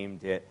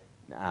deemed it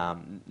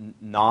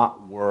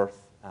not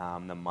worth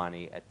the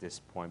money at this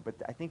point. But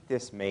I think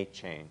this may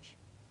change.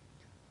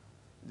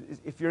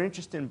 If you're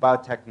interested in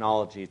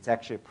biotechnology, it's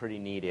actually a pretty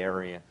neat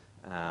area.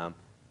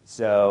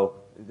 So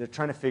they're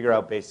trying to figure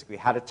out basically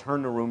how to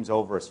turn the rooms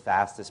over as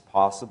fast as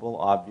possible,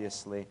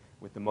 obviously,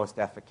 with the most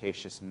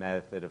efficacious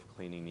method of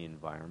cleaning the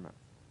environment.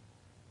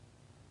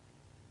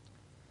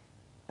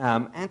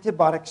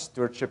 Antibiotic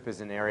stewardship is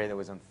an area that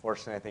was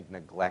unfortunately, I think,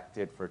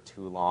 neglected for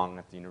too long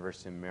at the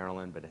University of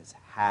Maryland, but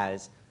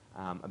has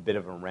a bit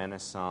of a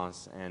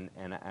renaissance, and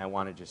I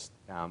want to just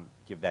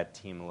give that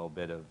team a little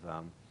bit of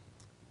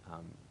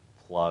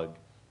plug.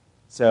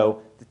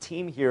 So the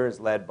team here is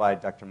led by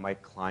Dr.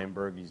 Mike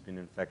Kleinberg. He's been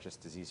an infectious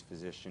disease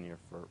physician here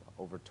for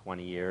over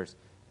 20 years,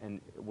 and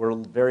we're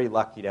very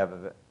lucky to have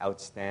an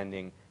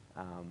outstanding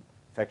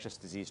infectious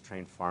disease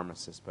trained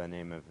pharmacist by the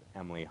name of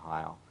Emily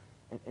Heil.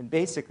 And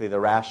basically the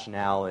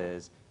rationale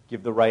is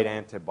give the right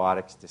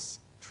antibiotics to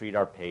treat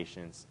our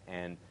patients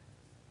and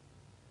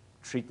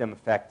treat them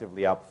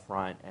effectively up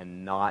front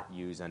and not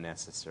use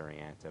unnecessary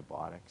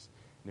antibiotics.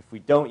 And if we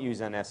don't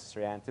use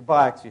unnecessary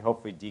antibiotics, we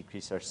hopefully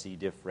decrease our C.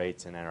 diff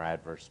rates and our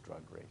adverse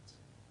drug rates.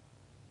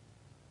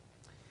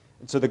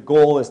 And so the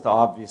goal is to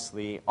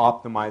obviously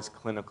optimize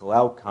clinical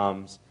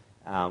outcomes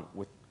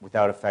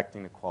without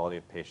affecting the quality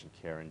of patient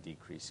care and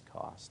decrease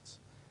costs.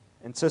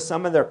 And so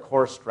some of their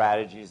core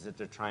strategies that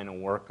they're trying to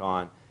work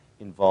on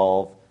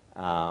involve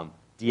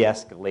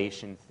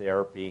de-escalation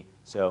therapy.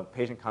 So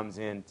patient comes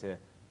in to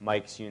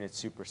Mike's unit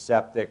super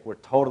septic. We're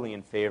totally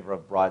in favor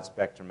of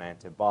broad-spectrum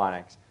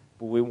antibiotics,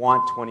 but we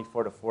want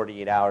 24 to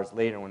 48 hours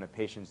later when the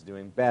patient's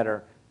doing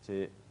better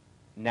to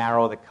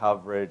narrow the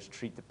coverage,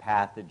 treat the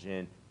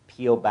pathogen,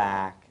 peel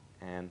back,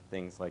 and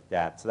things like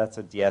that. So that's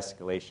a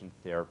de-escalation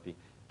therapy.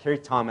 Kerry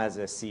Tom has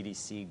a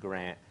CDC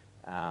grant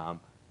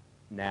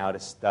now to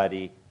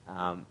study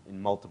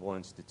in multiple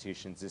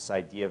institutions this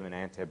idea of an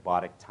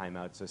antibiotic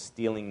timeout, so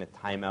stealing the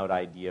timeout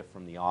idea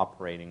from the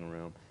operating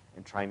room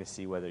and trying to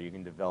see whether you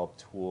can develop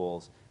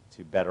tools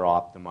to better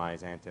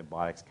optimize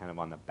antibiotics kind of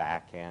on the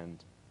back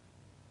end.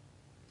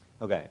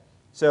 Okay,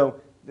 so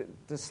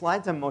the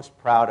slides I'm most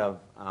proud of,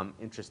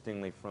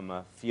 interestingly from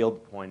a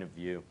field point of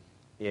view,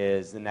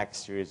 is the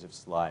next series of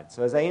slides.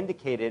 So as I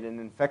indicated, in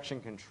infection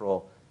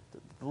control,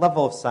 the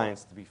level of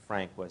science, to be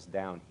frank, was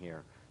down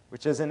here,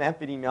 which as an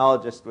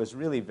epidemiologist was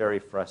really very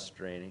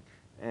frustrating.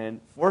 And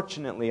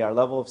fortunately, our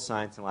level of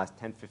science in the last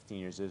 10, 15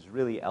 years is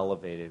really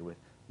elevated with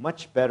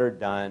much better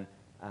done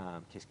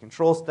case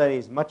control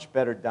studies, much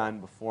better done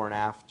before and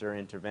after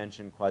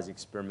intervention,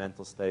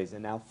 quasi-experimental studies,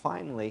 and now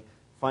finally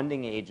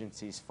funding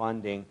agencies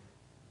funding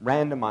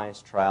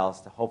randomized trials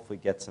to hopefully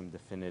get some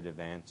definitive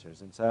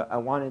answers. And so I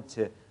wanted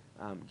to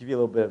give you a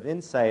little bit of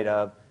insight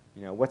of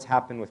what's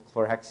happened with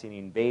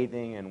chlorhexidine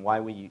bathing and why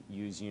we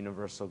use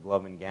universal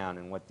glove and gown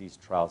and what these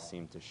trials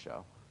seem to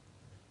show.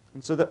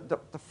 And so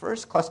the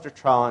first cluster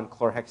trial on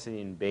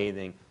chlorhexidine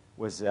bathing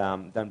was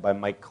done by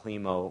Mike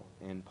Climo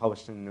and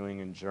published in the New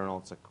England Journal.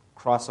 It's a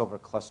crossover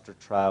cluster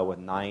trial with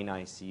 9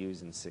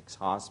 ICUs and 6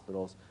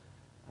 hospitals.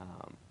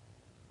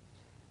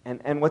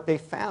 And what they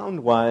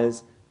found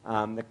was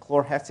that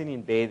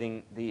chlorhexidine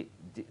bathing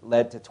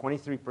led to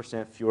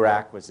 23% fewer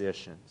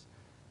acquisitions.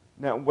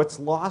 Now, what's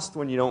lost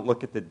when you don't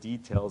look at the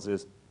details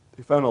is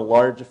they found a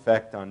large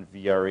effect on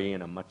VRE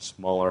and a much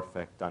smaller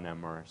effect on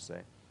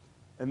MRSA.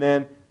 And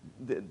then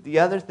the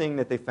other thing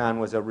that they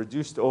found was a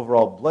reduced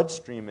overall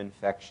bloodstream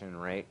infection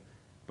rate,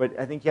 but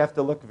I think you have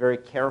to look very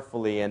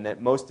carefully, and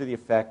that most of the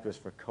effect was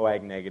for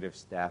coag-negative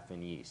staph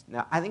and yeast.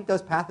 Now, I think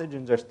those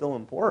pathogens are still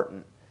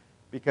important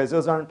because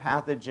those aren't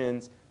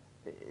pathogens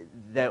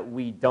that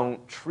we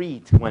don't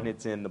treat when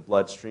it's in the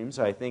bloodstream.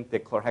 So I think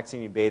that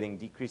chlorhexidine bathing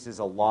decreases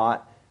a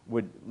lot,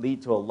 would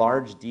lead to a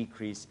large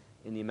decrease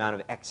in the amount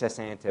of excess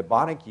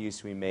antibiotic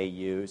use we may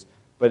use.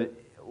 But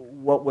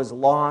what was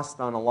lost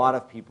on a lot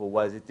of people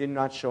was it did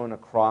not show an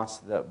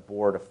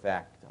across-the-board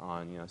effect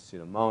on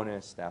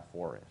Pseudomonas, Staph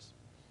aureus.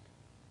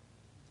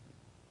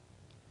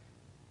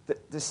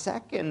 The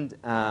second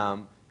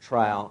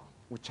trial,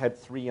 which had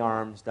 3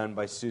 arms done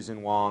by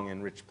Susan Wong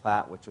and Rich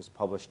Platt, which was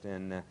published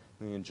in the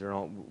New England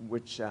Journal,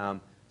 which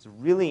is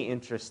really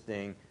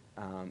interesting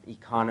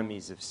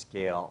economies of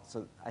scale.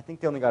 So I think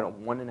they only got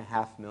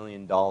 $1.5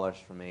 million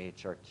from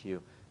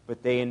AHRQ,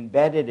 but they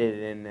embedded it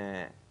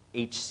in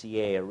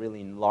HCA, a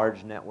really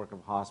large network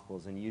of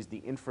hospitals, and used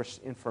the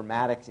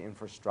informatics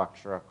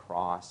infrastructure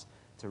across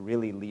to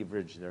really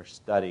leverage their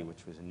study,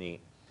 which was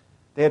neat.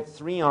 They had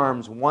 3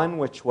 arms, one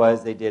which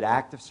was they did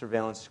active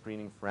surveillance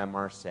screening for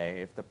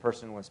MRSA. If the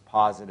person was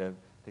positive,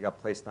 they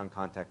got placed on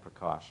contact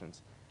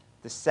precautions.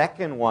 The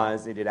second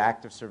was they did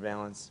active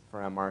surveillance for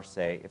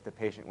MRSA. If the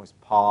patient was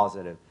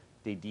positive,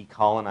 they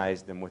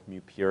decolonized them with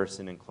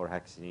mupirocin and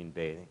chlorhexidine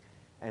bathing.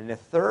 And the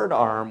third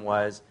arm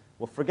was,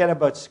 well, forget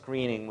about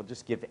screening. We'll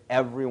just give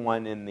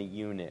everyone in the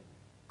unit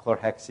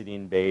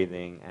chlorhexidine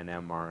bathing and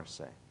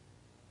MRSA.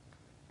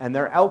 And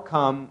their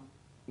outcome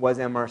was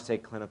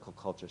MRSA clinical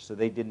culture, so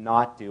they did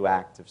not do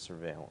active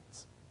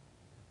surveillance.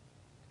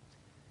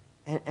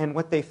 And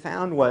what they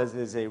found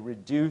is a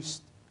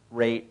reduced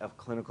rate of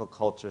clinical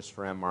cultures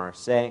for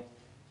MRSA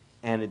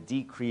and a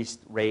decreased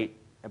rate,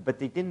 but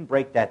they didn't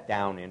break that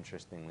down,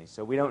 interestingly.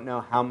 So we don't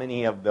know how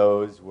many of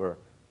those were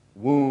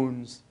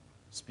wounds,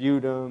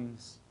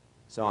 sputums,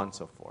 so on and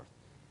so forth.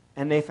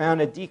 And they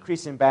found a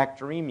decrease in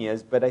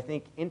bacteremias, but I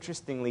think,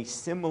 interestingly,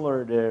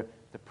 similar to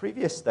the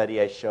previous study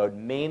I showed,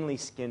 mainly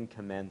skin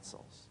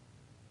commensals.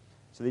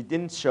 So they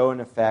didn't show an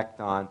effect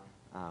on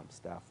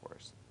Staph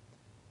aureus.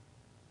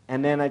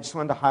 And then I just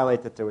wanted to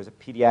highlight that there was a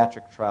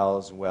pediatric trial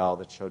as well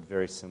that showed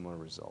very similar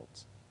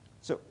results.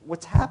 So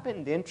what's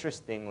happened,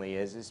 interestingly,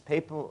 is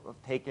people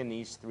have taken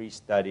these 3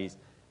 studies,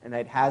 and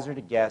I'd hazard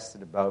a guess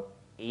that about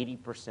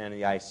 80% of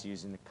the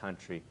ICUs in the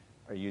country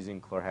are using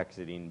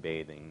chlorhexidine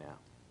bathing now.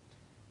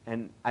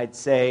 And I'd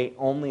say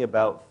only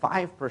about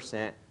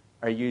 5%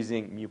 are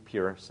using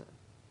mupirocin.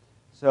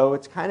 So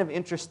it's kind of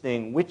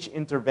interesting which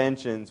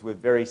interventions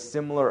with very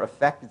similar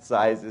effect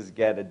sizes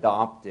get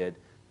adopted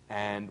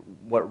and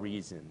what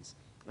reasons.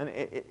 And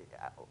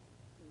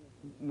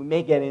we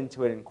may get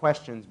into it in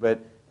questions, but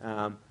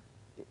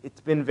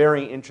it's been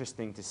very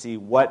interesting to see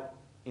what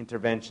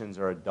interventions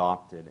are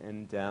adopted.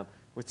 And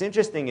what's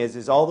interesting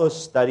is all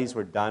those studies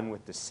were done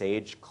with the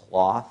sage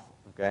cloth,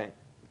 okay,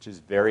 which is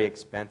very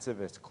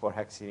expensive. It's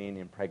chlorhexidine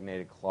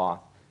impregnated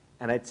cloth.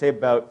 And I'd say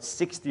about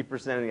 60%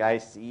 of the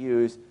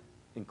ICUs,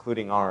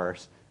 including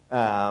ours,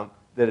 that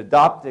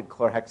adopted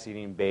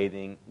chlorhexidine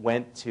bathing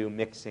went to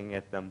mixing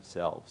it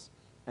themselves.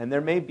 And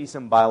there may be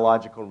some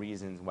biological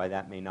reasons why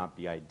that may not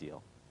be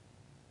ideal.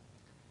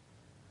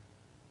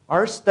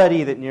 Our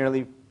study that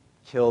nearly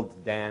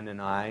killed Dan and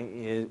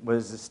I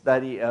was a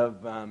study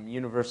of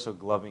universal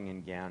gloving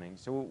and gowning.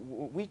 So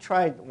what we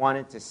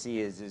wanted to see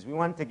is we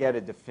wanted to get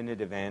a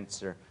definitive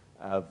answer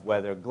of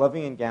whether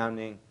gloving and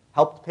gowning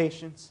helped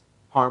patients,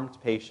 harmed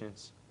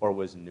patients, or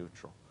was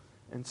neutral.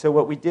 And so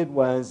what we did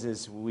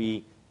was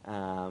we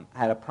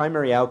had a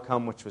primary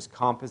outcome, which was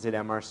composite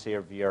MRSA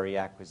or VRE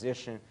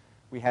acquisition.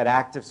 We had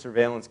active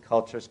surveillance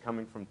cultures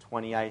coming from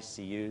 20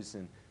 ICUs,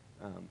 and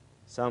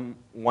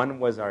one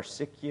was our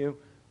SICU,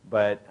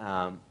 but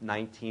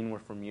 19 were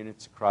from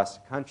units across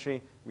the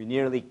country. We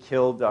nearly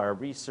killed our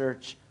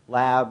research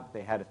lab.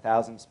 They had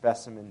 1,000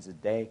 specimens a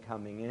day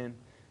coming in.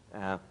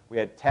 We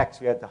had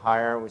techs we had to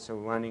hire, so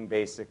we're running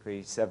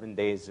basically 7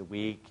 days a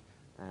week,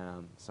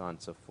 so on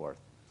and so forth.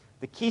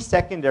 The key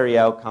secondary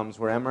outcomes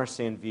were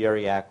MRSA and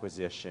VRE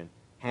acquisition,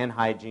 hand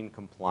hygiene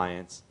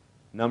compliance,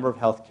 number of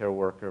healthcare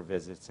worker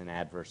visits, and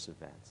adverse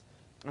events.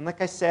 And like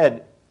I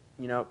said,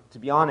 to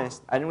be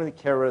honest, I didn't really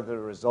care whether the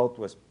result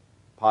was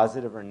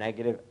positive or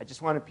negative. I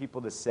just wanted people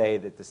to say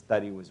that the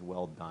study was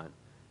well done.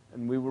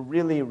 And we were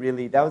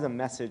really, that was a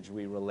message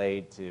we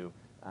relayed to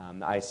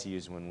the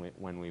ICUs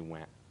when we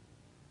went.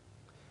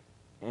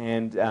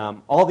 And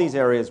all these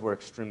areas were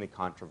extremely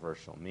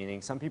controversial,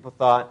 meaning some people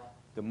thought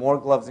the more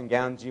gloves and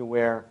gowns you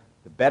wear,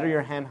 the better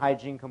your hand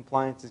hygiene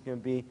compliance is going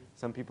to be.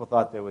 Some people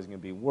thought that it was going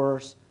to be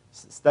worse.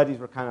 Studies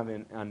were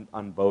kind of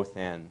on both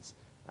ends.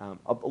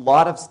 A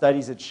lot of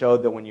studies had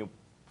showed that when you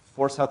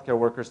force healthcare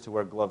workers to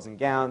wear gloves and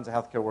gowns, the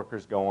healthcare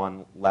workers go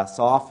on less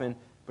often,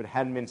 but it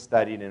hadn't been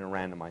studied in a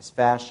randomized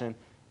fashion.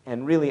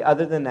 And really,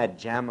 other than that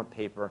JAMA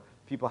paper,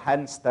 people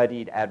hadn't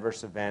studied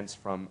adverse events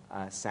from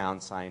a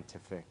sound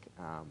scientific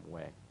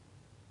way.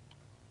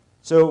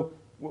 So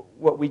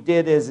what we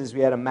did is we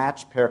had a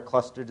matched pair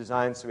cluster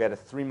design. So we had a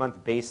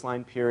 3-month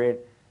baseline period.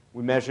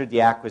 We measured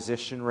the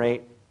acquisition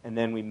rate, and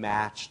then we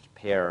matched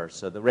pairs.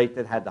 So the rate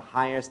that had the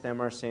highest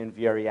MRSA and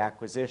VRE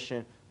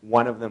acquisition,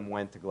 one of them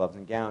went to gloves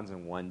and gowns,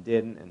 and one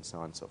didn't, and so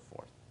on and so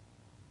forth.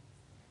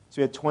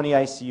 So we had 20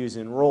 ICUs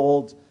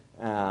enrolled,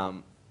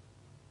 10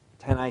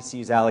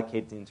 ICUs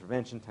allocated to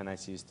intervention, 10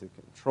 ICUs to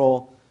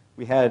control.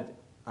 We had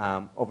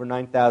over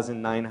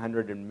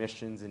 9,900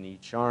 admissions in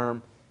each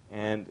arm,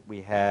 and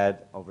we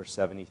had over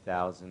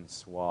 70,000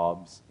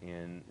 swabs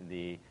in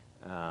the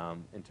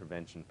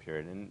intervention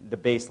period. And the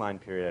baseline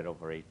period had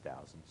over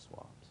 8,000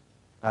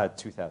 swabs,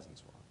 2,000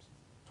 swabs,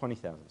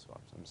 20,000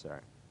 swabs, I'm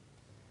sorry.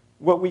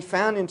 What we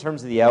found in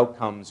terms of the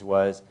outcomes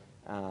was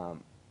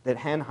that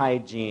hand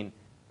hygiene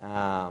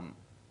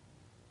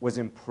was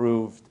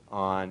improved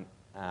on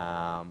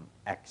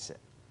exit,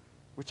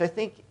 which I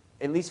think,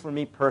 at least for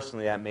me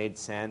personally, that made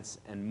sense,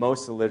 and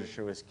most of the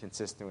literature was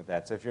consistent with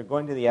that. So if you're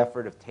going to the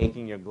effort of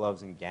taking your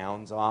gloves and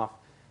gowns off,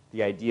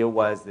 the idea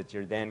was that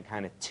you're then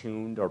kind of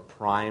tuned or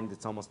primed.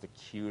 It's almost a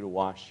cue to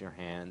wash your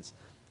hands.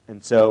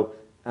 And so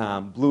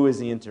blue is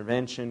the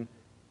intervention,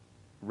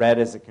 red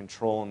is a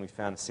control, and we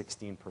found a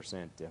 16%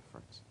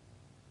 difference.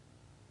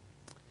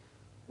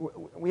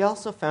 We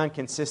also found,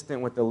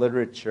 consistent with the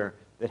literature,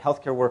 that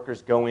healthcare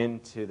workers go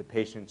into the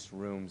patient's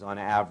rooms on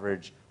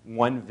average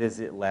 1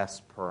 visit less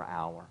per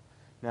hour.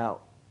 Now,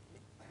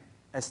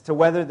 as to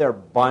whether they're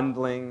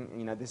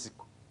bundling, this is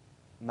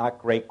not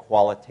great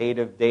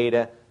qualitative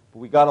data, but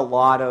we got a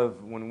lot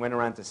of, when we went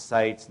around to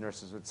sites,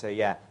 nurses would say,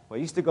 yeah, well,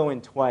 I used to go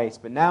in twice,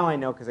 but now I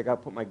know because I got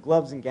to put my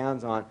gloves and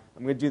gowns on,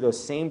 I'm going to do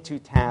those same 2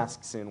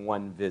 tasks in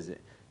 1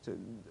 visit. So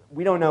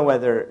we don't know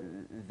whether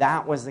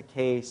that was the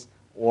case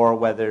or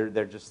whether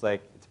they're just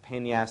like, it's a pain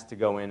in the ass to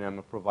go in, and I'm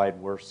going to provide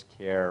worse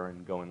care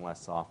and go in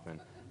less often.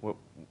 We're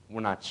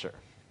not sure.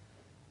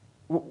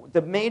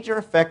 The major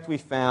effect we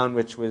found,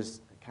 which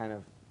was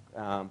kind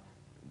of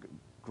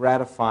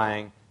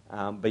gratifying,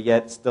 but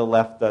yet still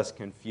left us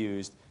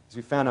confused, is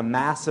we found a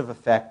massive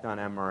effect on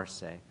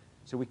MRSA.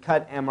 So we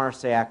cut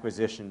MRSA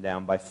acquisition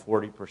down by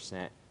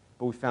 40%,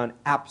 but we found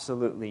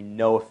absolutely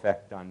no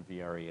effect on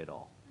VRE at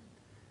all.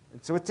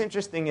 And so what's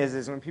interesting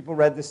is when people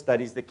read the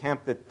studies, the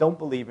camp that don't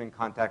believe in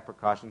contact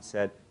precautions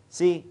said,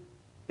 see,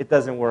 it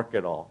doesn't work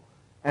at all.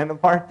 And the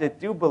part that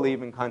do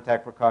believe in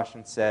contact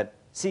precautions said,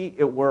 see,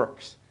 it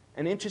works.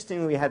 And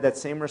interestingly, we had that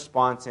same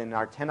response in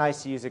our 10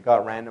 ICUs that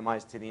got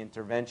randomized to the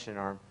intervention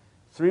arm.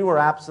 3 were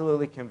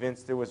absolutely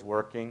convinced it was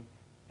working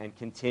and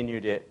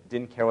continued it,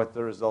 didn't care what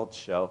the results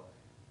show.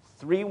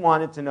 3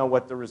 wanted to know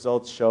what the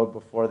results showed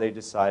before they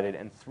decided,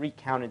 and 3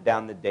 counted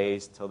down the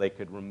days till they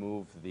could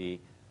remove the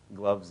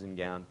gloves and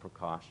gown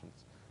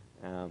precautions.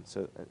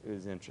 So it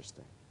was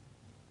interesting.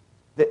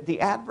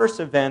 The adverse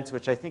events,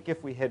 which I think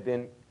if we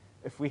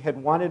had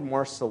wanted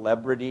more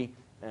celebrity,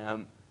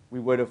 we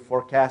would have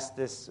forecast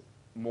this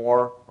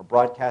more or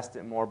broadcast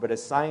it more. But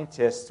as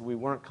scientists, we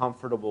weren't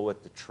comfortable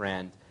with the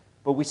trend.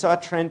 But we saw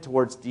a trend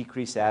towards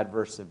decreased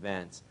adverse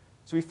events.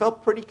 So we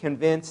felt pretty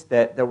convinced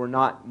that there were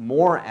not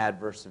more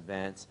adverse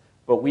events,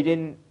 but we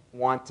didn't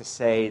want to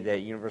say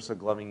that universal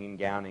gloving and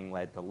gowning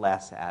led to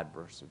less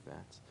adverse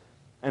events.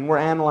 And we're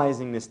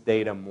analyzing this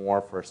data more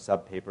for a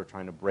sub-paper,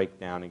 trying to break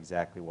down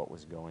exactly what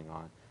was going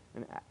on.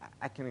 And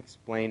I can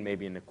explain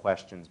maybe in the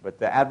questions, but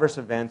the adverse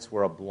events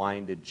were a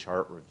blinded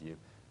chart review.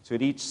 So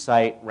at each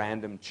site,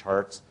 random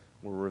charts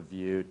were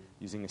reviewed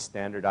using a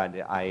standardized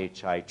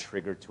IHI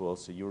trigger tool.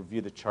 So you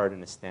review the chart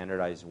in a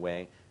standardized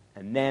way.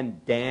 And then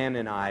Dan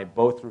and I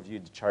both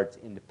reviewed the charts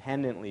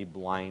independently,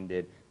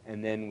 blinded,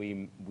 and then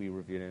we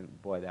reviewed it.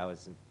 And boy, that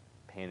was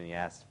a pain in the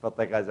ass. Felt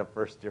like I was a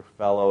first-year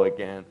fellow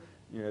again,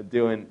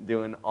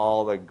 doing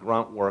all the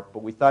grunt work.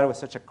 But we thought it was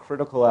such a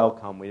critical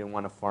outcome, we didn't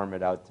want to farm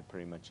it out to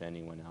pretty much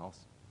anyone else.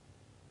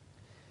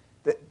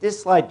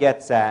 This slide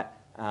gets at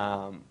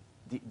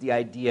the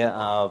idea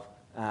of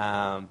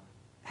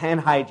hand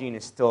hygiene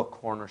is still a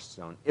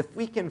cornerstone. If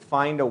we can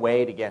find a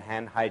way to get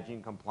hand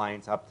hygiene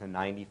compliance up to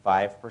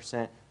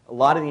 95%, a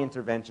lot of the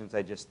interventions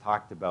I just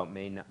talked about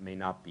may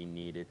not be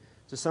needed.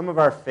 So some of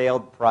our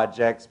failed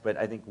projects, but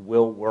I think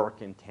will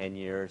work in 10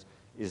 years,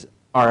 is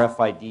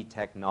RFID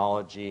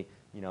technology,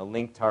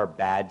 linked to our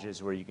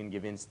badges where you can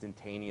give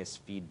instantaneous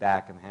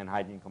feedback of hand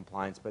hygiene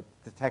compliance, but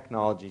the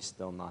technology is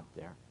still not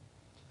there.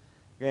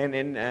 And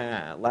in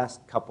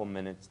last couple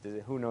minutes,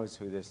 who knows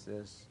who this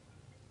is?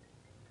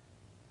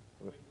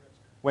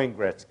 Wayne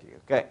Gretzky.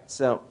 Okay,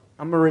 so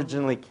I'm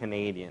originally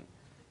Canadian.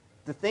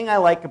 The thing I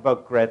like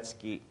about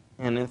Gretzky,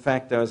 and in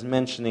fact I was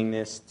mentioning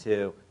this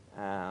to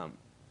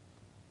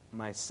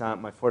my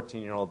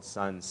 14-year-old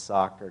son's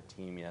soccer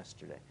team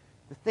yesterday.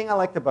 The thing I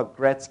liked about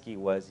Gretzky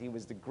was he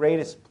was the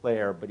greatest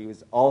player, but he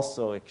was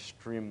also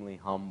extremely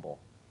humble.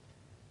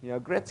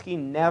 Gretzky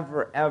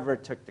never, ever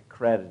took the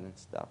credit and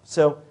stuff.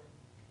 So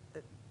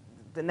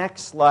the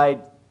next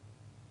slide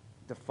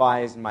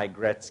defies my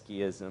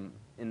Gretzkyism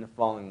in the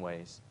following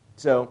ways.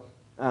 So,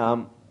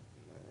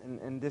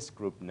 and this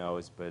group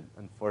knows, but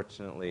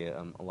unfortunately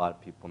a lot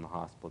of people in the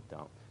hospital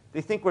don't.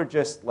 They think we're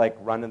just like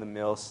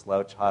run-of-the-mill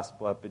slouch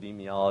hospital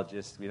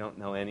epidemiologists. We don't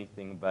know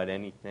anything about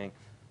anything.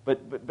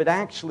 But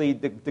actually,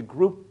 the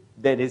group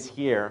that is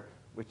here,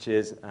 which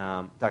is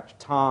Dr.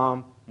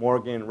 Tom,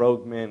 Morgan,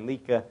 Rogman,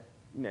 Lika,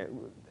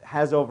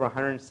 has over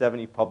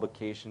 170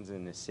 publications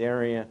in this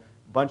area.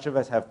 A bunch of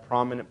us have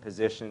prominent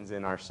positions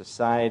in our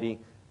society.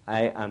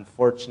 I,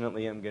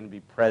 unfortunately, am going to be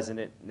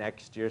president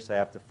next year, so I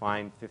have to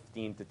find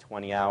 15 to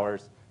 20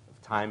 hours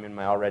of time in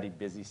my already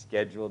busy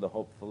schedule to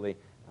hopefully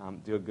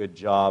do a good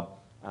job.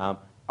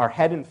 Our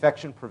head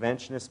infection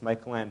preventionist,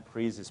 Michael Ann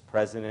Prees, is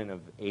president of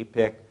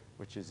APIC,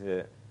 which is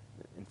an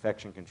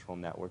infection control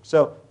network.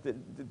 So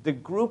the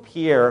group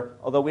here,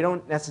 although we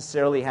don't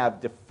necessarily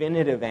have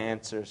definitive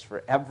answers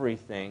for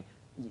everything,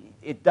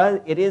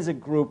 it is a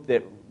group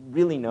that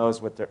really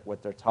knows what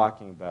they're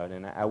talking about,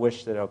 and I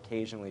wish that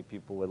occasionally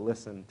people would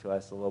listen to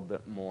us a little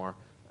bit more,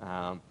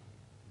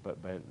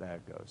 but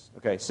that goes.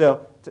 Okay,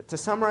 so to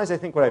summarize, I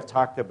think what I've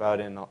talked about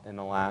in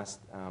the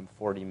last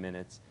 40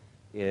 minutes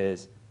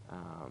is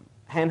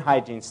hand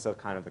hygiene is still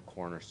kind of the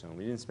cornerstone.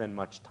 We didn't spend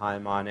much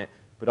time on it,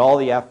 but all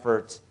the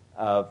efforts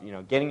of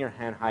getting your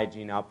hand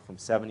hygiene up from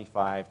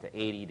 75 to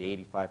 80 to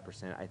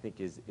 85%, I think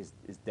is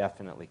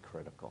definitely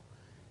critical.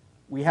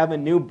 We have a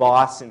new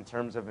boss in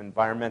terms of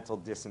environmental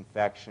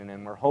disinfection,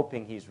 and we're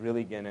hoping he's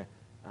really going to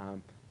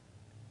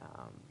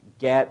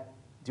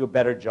do a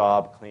better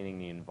job cleaning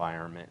the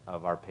environment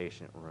of our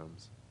patient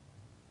rooms.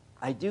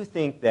 I do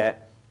think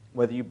that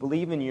whether you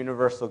believe in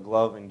universal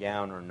glove and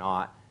gown or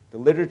not, the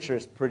literature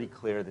is pretty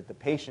clear that the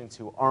patients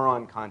who are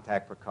on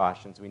contact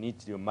precautions, we need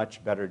to do a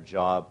much better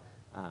job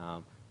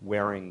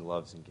wearing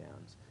gloves and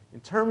gowns. In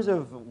terms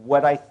of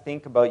what I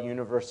think about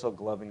universal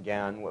glove and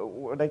gown,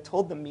 what I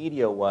told the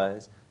media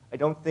was, I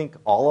don't think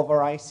all of our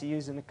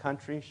ICUs in the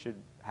country should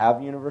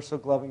have universal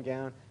glove and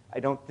gown. I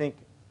don't think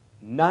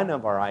none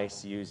of our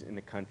ICUs in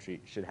the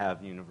country should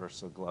have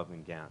universal glove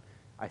and gown.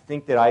 I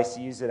think that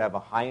ICUs that have a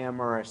high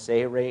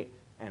MRSA rate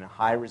and a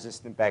high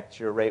resistant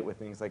bacteria rate with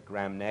things like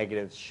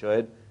gram-negatives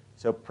should.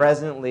 So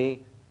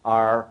presently,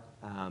 our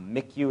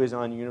MICU is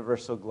on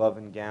universal glove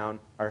and gown.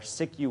 Our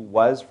SICU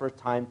was for a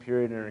time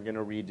period, and we're going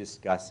to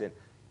rediscuss it.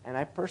 And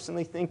I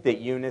personally think that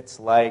units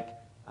like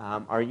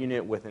our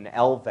unit with an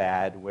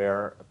LVAD,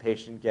 where a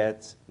patient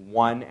gets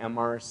one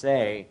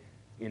MRSA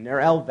in their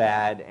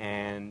LVAD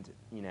and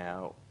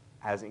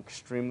has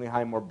extremely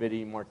high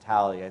morbidity and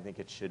mortality, I think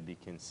it should be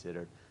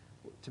considered.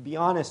 To be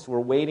honest, we're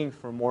waiting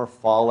for more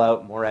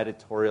fallout, more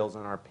editorials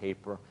on our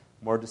paper,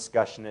 more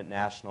discussion at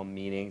national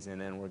meetings,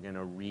 and then we're going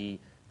to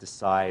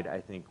decide,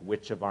 I think,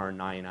 which of our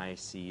 9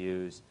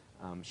 ICUs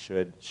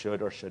should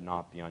or should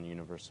not be on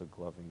universal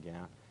glove and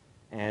gown.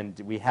 And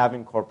we have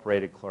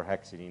incorporated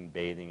chlorhexidine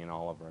bathing in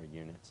all of our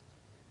units.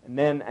 And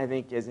then I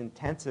think as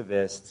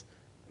intensivists,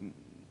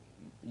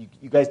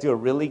 you guys do a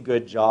really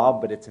good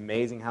job, but it's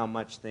amazing how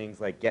much things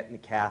like getting the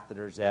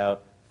catheters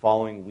out,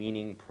 following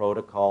weaning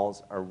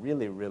protocols are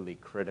really, really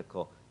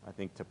critical, I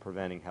think, to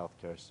preventing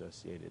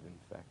healthcare-associated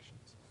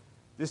infections.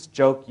 This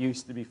joke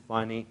used to be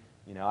funny.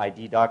 You know,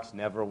 ID docs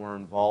never were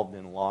involved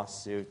in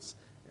lawsuits,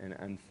 and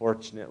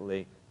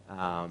unfortunately,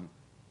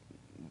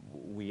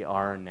 we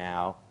are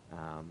now.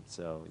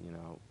 So, you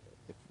know,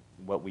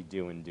 what we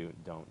do and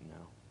don't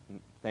know. And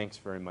thanks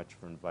very much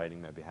for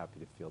inviting me. I'd be happy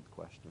to field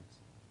questions.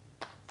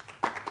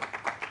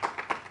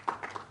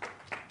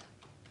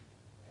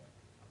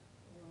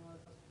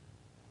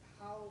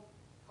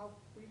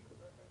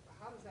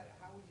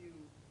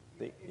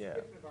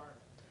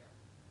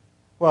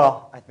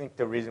 Well, I think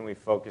the reason we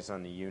focus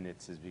on the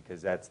units is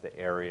because that's the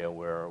area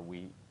where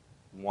we,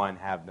 one,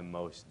 have the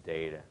most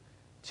data.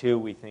 Two,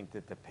 we think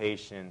that the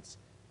patients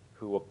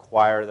who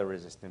acquire the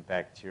resistant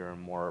bacteria are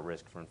more at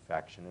risk for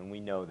infection, and we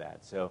know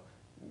that. So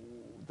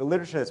the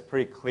literature that's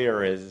pretty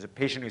clear is a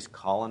patient who's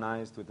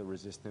colonized with the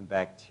resistant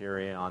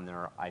bacteria on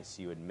their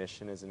ICU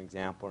admission, as an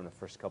example, in the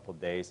first couple of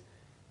days,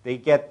 they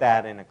get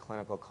that in a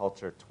clinical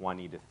culture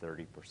 20 to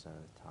 30% of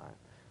the time.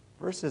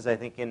 Versus, I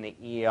think, in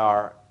the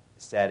ER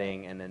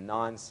setting and a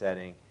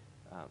non-setting,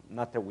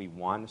 not that we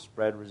want to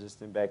spread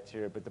resistant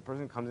bacteria, but the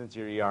person comes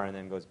into your ER and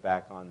then goes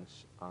back on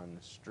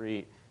the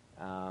street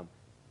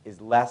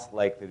is less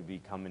likely to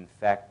become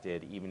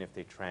infected even if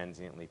they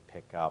transiently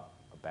pick up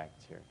a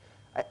bacteria.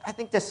 I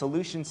think the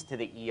solutions to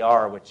the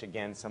ER, which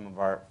again some of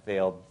our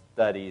failed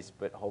studies,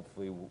 but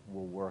hopefully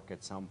will work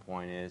at some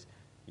point, is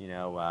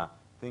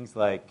things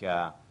like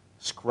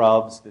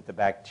scrubs that the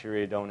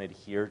bacteria don't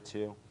adhere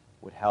to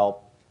would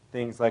help.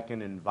 Things like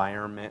an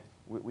environment.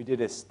 We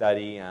did a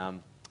study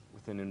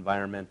with an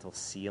environmental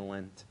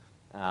sealant,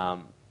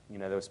 that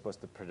was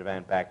supposed to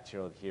prevent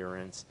bacterial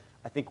adherence.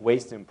 I think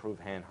ways to improve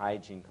hand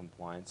hygiene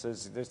compliance. So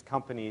there's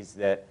companies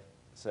that,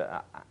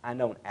 so I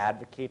don't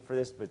advocate for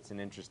this, but it's an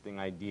interesting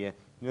idea.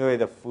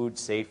 The food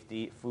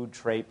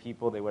tray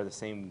people, they wear the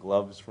same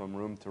gloves from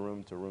room to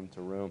room to room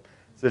to room.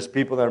 So there's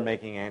people that are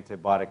making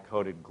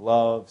antibiotic-coated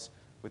gloves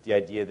with the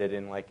idea that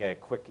in like a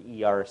quick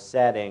ER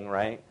setting,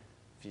 right,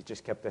 if you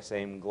just kept the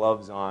same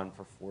gloves on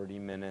for 40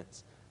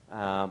 minutes.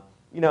 I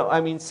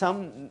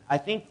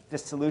think the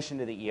solution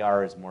to the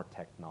ER is more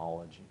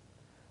technology.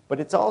 But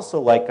it's also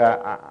like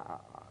our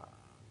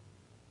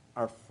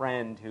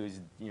friend who's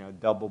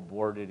double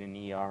boarded in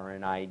ER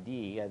and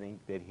ID. I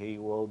think that he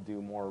will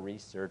do more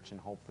research and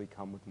hopefully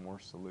come with more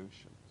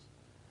solutions.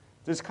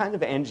 There's kind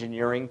of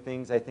engineering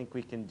things I think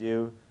we can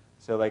do.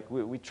 So like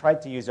we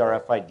tried to use our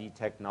FID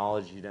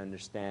technology to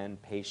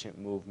understand patient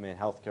movement,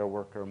 healthcare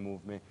worker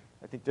movement.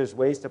 I think there's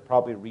ways to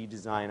probably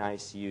redesign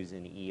ICUs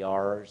and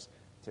ERs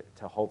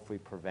to hopefully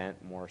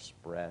prevent more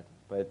spread.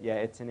 But yeah,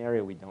 it's an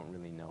area we don't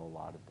really know a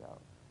lot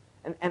about.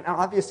 And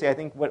obviously, I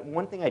think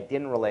one thing I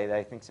didn't relay that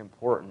I think is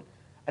important,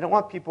 I don't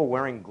want people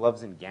wearing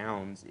gloves and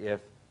gowns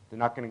if they're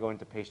not going to go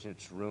into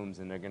patients' rooms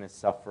and they're going to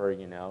suffer,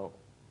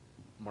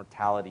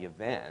 mortality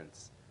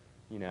events.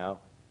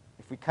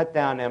 If we cut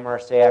down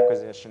MRSA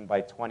acquisition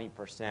by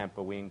 20%,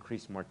 but we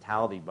increase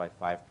mortality by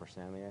 5%,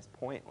 I mean, that's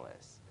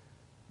pointless.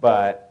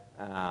 But,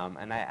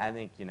 and I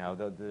think,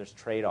 there's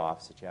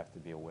trade-offs that you have to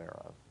be aware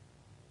of.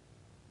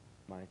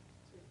 Mike?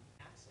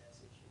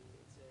 Access issue.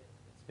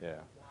 Yeah.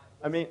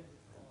 I mean,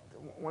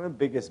 one of the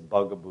biggest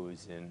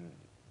bugaboos in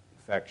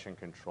infection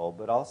control,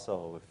 but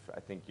also if I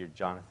think you're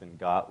Jonathan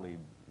Gottlieb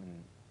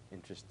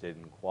interested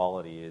in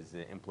quality, is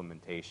the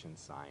implementation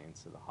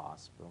science of the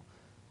hospital,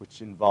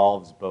 which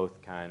involves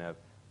both kind of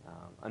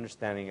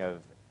understanding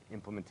of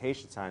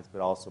implementation science,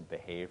 but also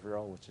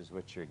behavioral, which is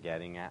what you're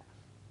getting at.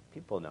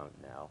 People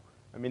don't know.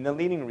 I mean, the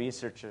leading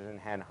researchers in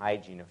hand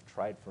hygiene have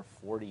tried for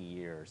 40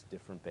 years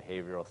different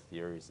behavioral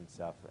theories and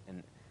stuff.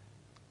 And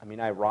I mean,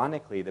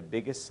 ironically, the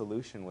biggest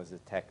solution was the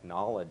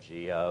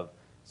technology of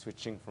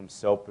switching from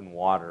soap and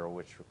water,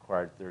 which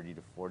required 30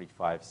 to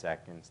 45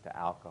 seconds, to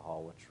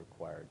alcohol, which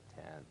required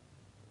 10.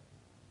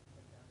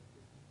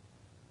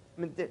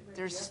 I mean,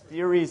 there's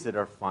theories that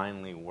are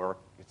finally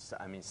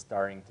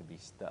starting to be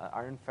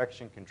our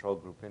infection control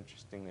group,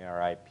 interestingly,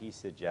 our IP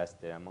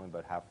suggested, I'm only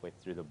about halfway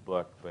through the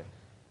book, but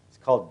it's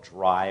called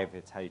DRIVE.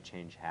 It's how you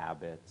change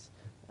habits.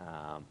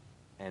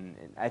 And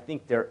I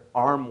think there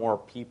are more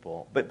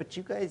people. But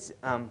you guys,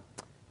 I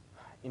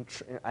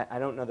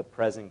don't know the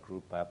present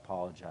group, I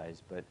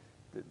apologize, but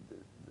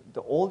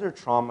the older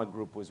trauma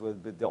group was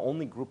the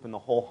only group in the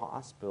whole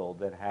hospital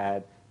that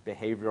had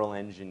behavioral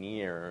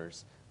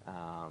engineers.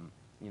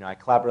 I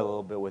collaborated a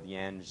little bit with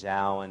Yan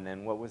Zhao, and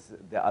then what was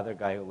the other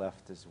guy who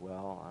left as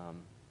well?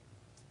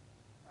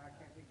 I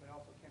can't think, but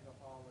also Kendall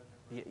Hall.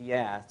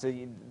 Yeah, so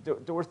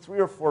there were 3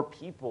 or 4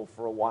 people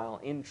for a while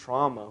in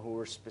trauma who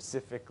were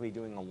specifically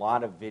doing a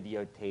lot of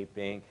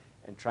videotaping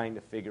and trying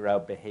to figure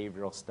out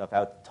behavioral stuff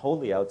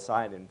totally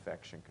outside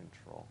infection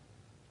control.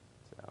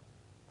 So.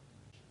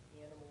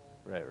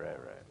 Animal. Right.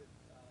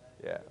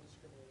 Yeah.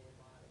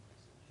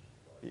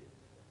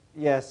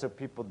 Yeah, so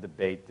people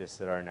debate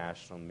this at our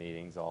national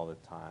meetings all the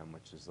time,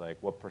 which is like,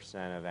 what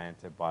percent of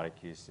antibiotic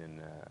use in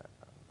the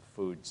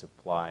food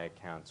supply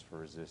accounts for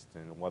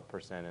resistant, what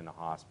percent in the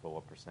hospital,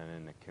 what percent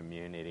in the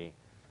community?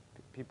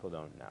 People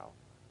don't know.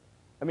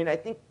 I mean, I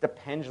think the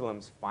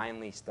pendulum's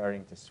finally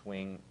starting to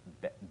swing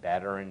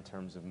better in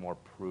terms of more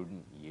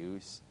prudent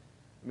use.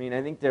 I mean,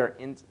 I think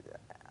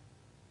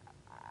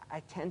I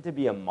tend to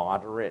be a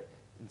moderate,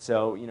 and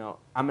so,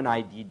 I'm an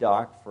ID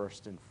doc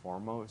first and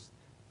foremost.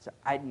 So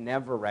I'd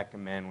never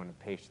recommend when a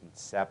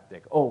patient's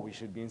septic, we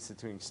should be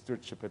instituting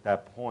stewardship at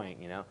that point,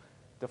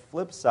 The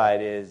flip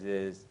side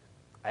is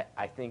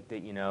I think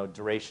that,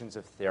 durations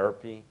of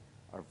therapy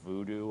are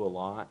voodoo a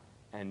lot.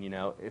 And,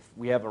 if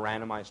we have a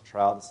randomized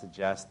trial to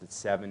suggest that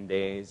 7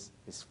 days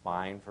is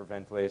fine for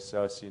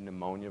ventilator-associated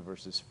pneumonia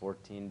versus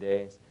 14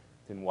 days,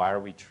 then why are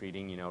we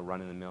treating,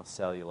 run-of-the-mill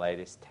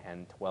cellulitis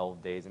 10,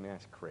 12 days? I mean,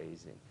 that's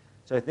crazy.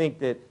 So I think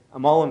that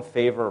I'm all in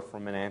favor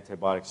from an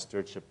antibiotic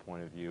stewardship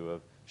point of view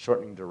of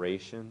shortening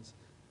durations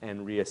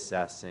and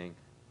reassessing.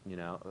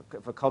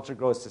 If a culture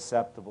grows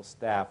susceptible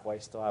staph, why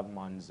still have them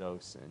on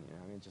Zosyn?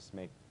 I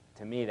mean,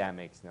 to me, that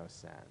makes no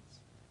sense.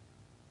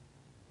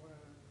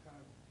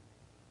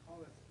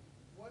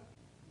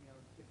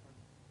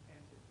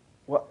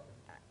 Well,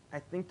 I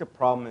think the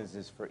problem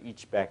is for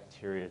each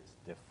bacteria it's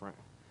different.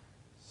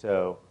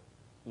 So,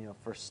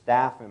 for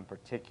staph in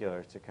particular,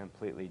 it's a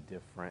completely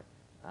different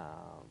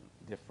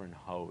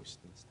host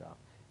and stuff.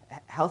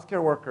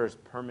 Healthcare workers'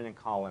 permanent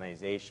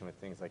colonization with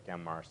things like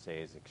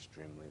MRSA is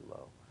extremely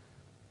low.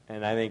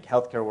 And I think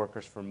healthcare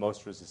workers, for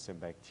most resistant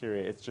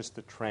bacteria, it's just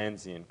a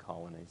transient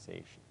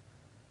colonization.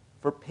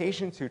 For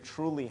patients who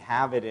truly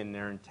have it in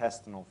their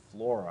intestinal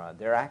flora,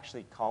 they're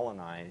actually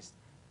colonized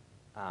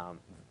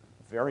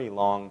very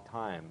long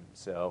time.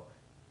 So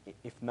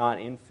if not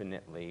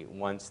infinitely,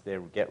 once they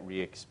get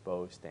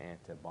re-exposed to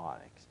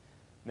antibiotics.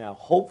 Now,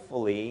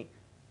 hopefully,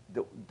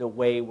 the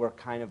way we're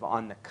kind of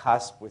on the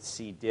cusp with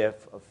C.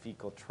 diff of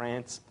fecal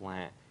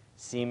transplant,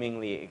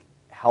 seemingly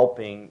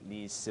helping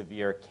these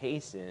severe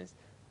cases,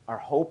 our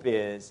hope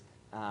is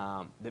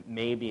that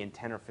maybe in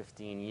 10 or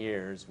 15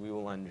 years, we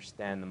will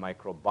understand the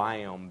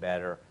microbiome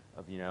better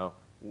of,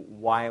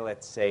 why,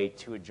 let's say,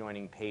 two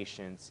adjoining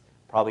patients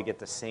probably get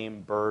the same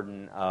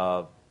burden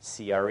of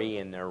CRE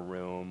in their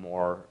room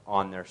or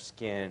on their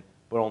skin,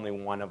 but only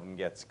one of them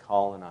gets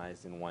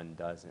colonized and one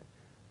doesn't.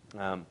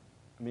 I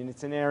mean,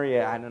 it's an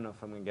area, I don't know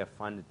if I'm going to get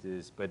funded to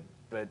this, but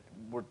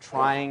we're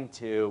trying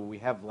to, we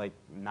have like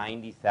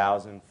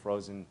 90,000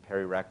 frozen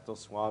perirectal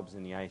swabs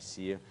in the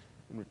ICU,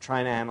 and we're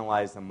trying to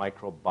analyze the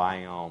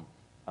microbiome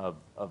of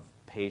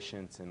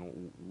patients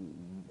and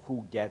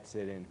who gets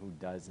it and who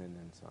doesn't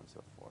and so on and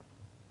so forth.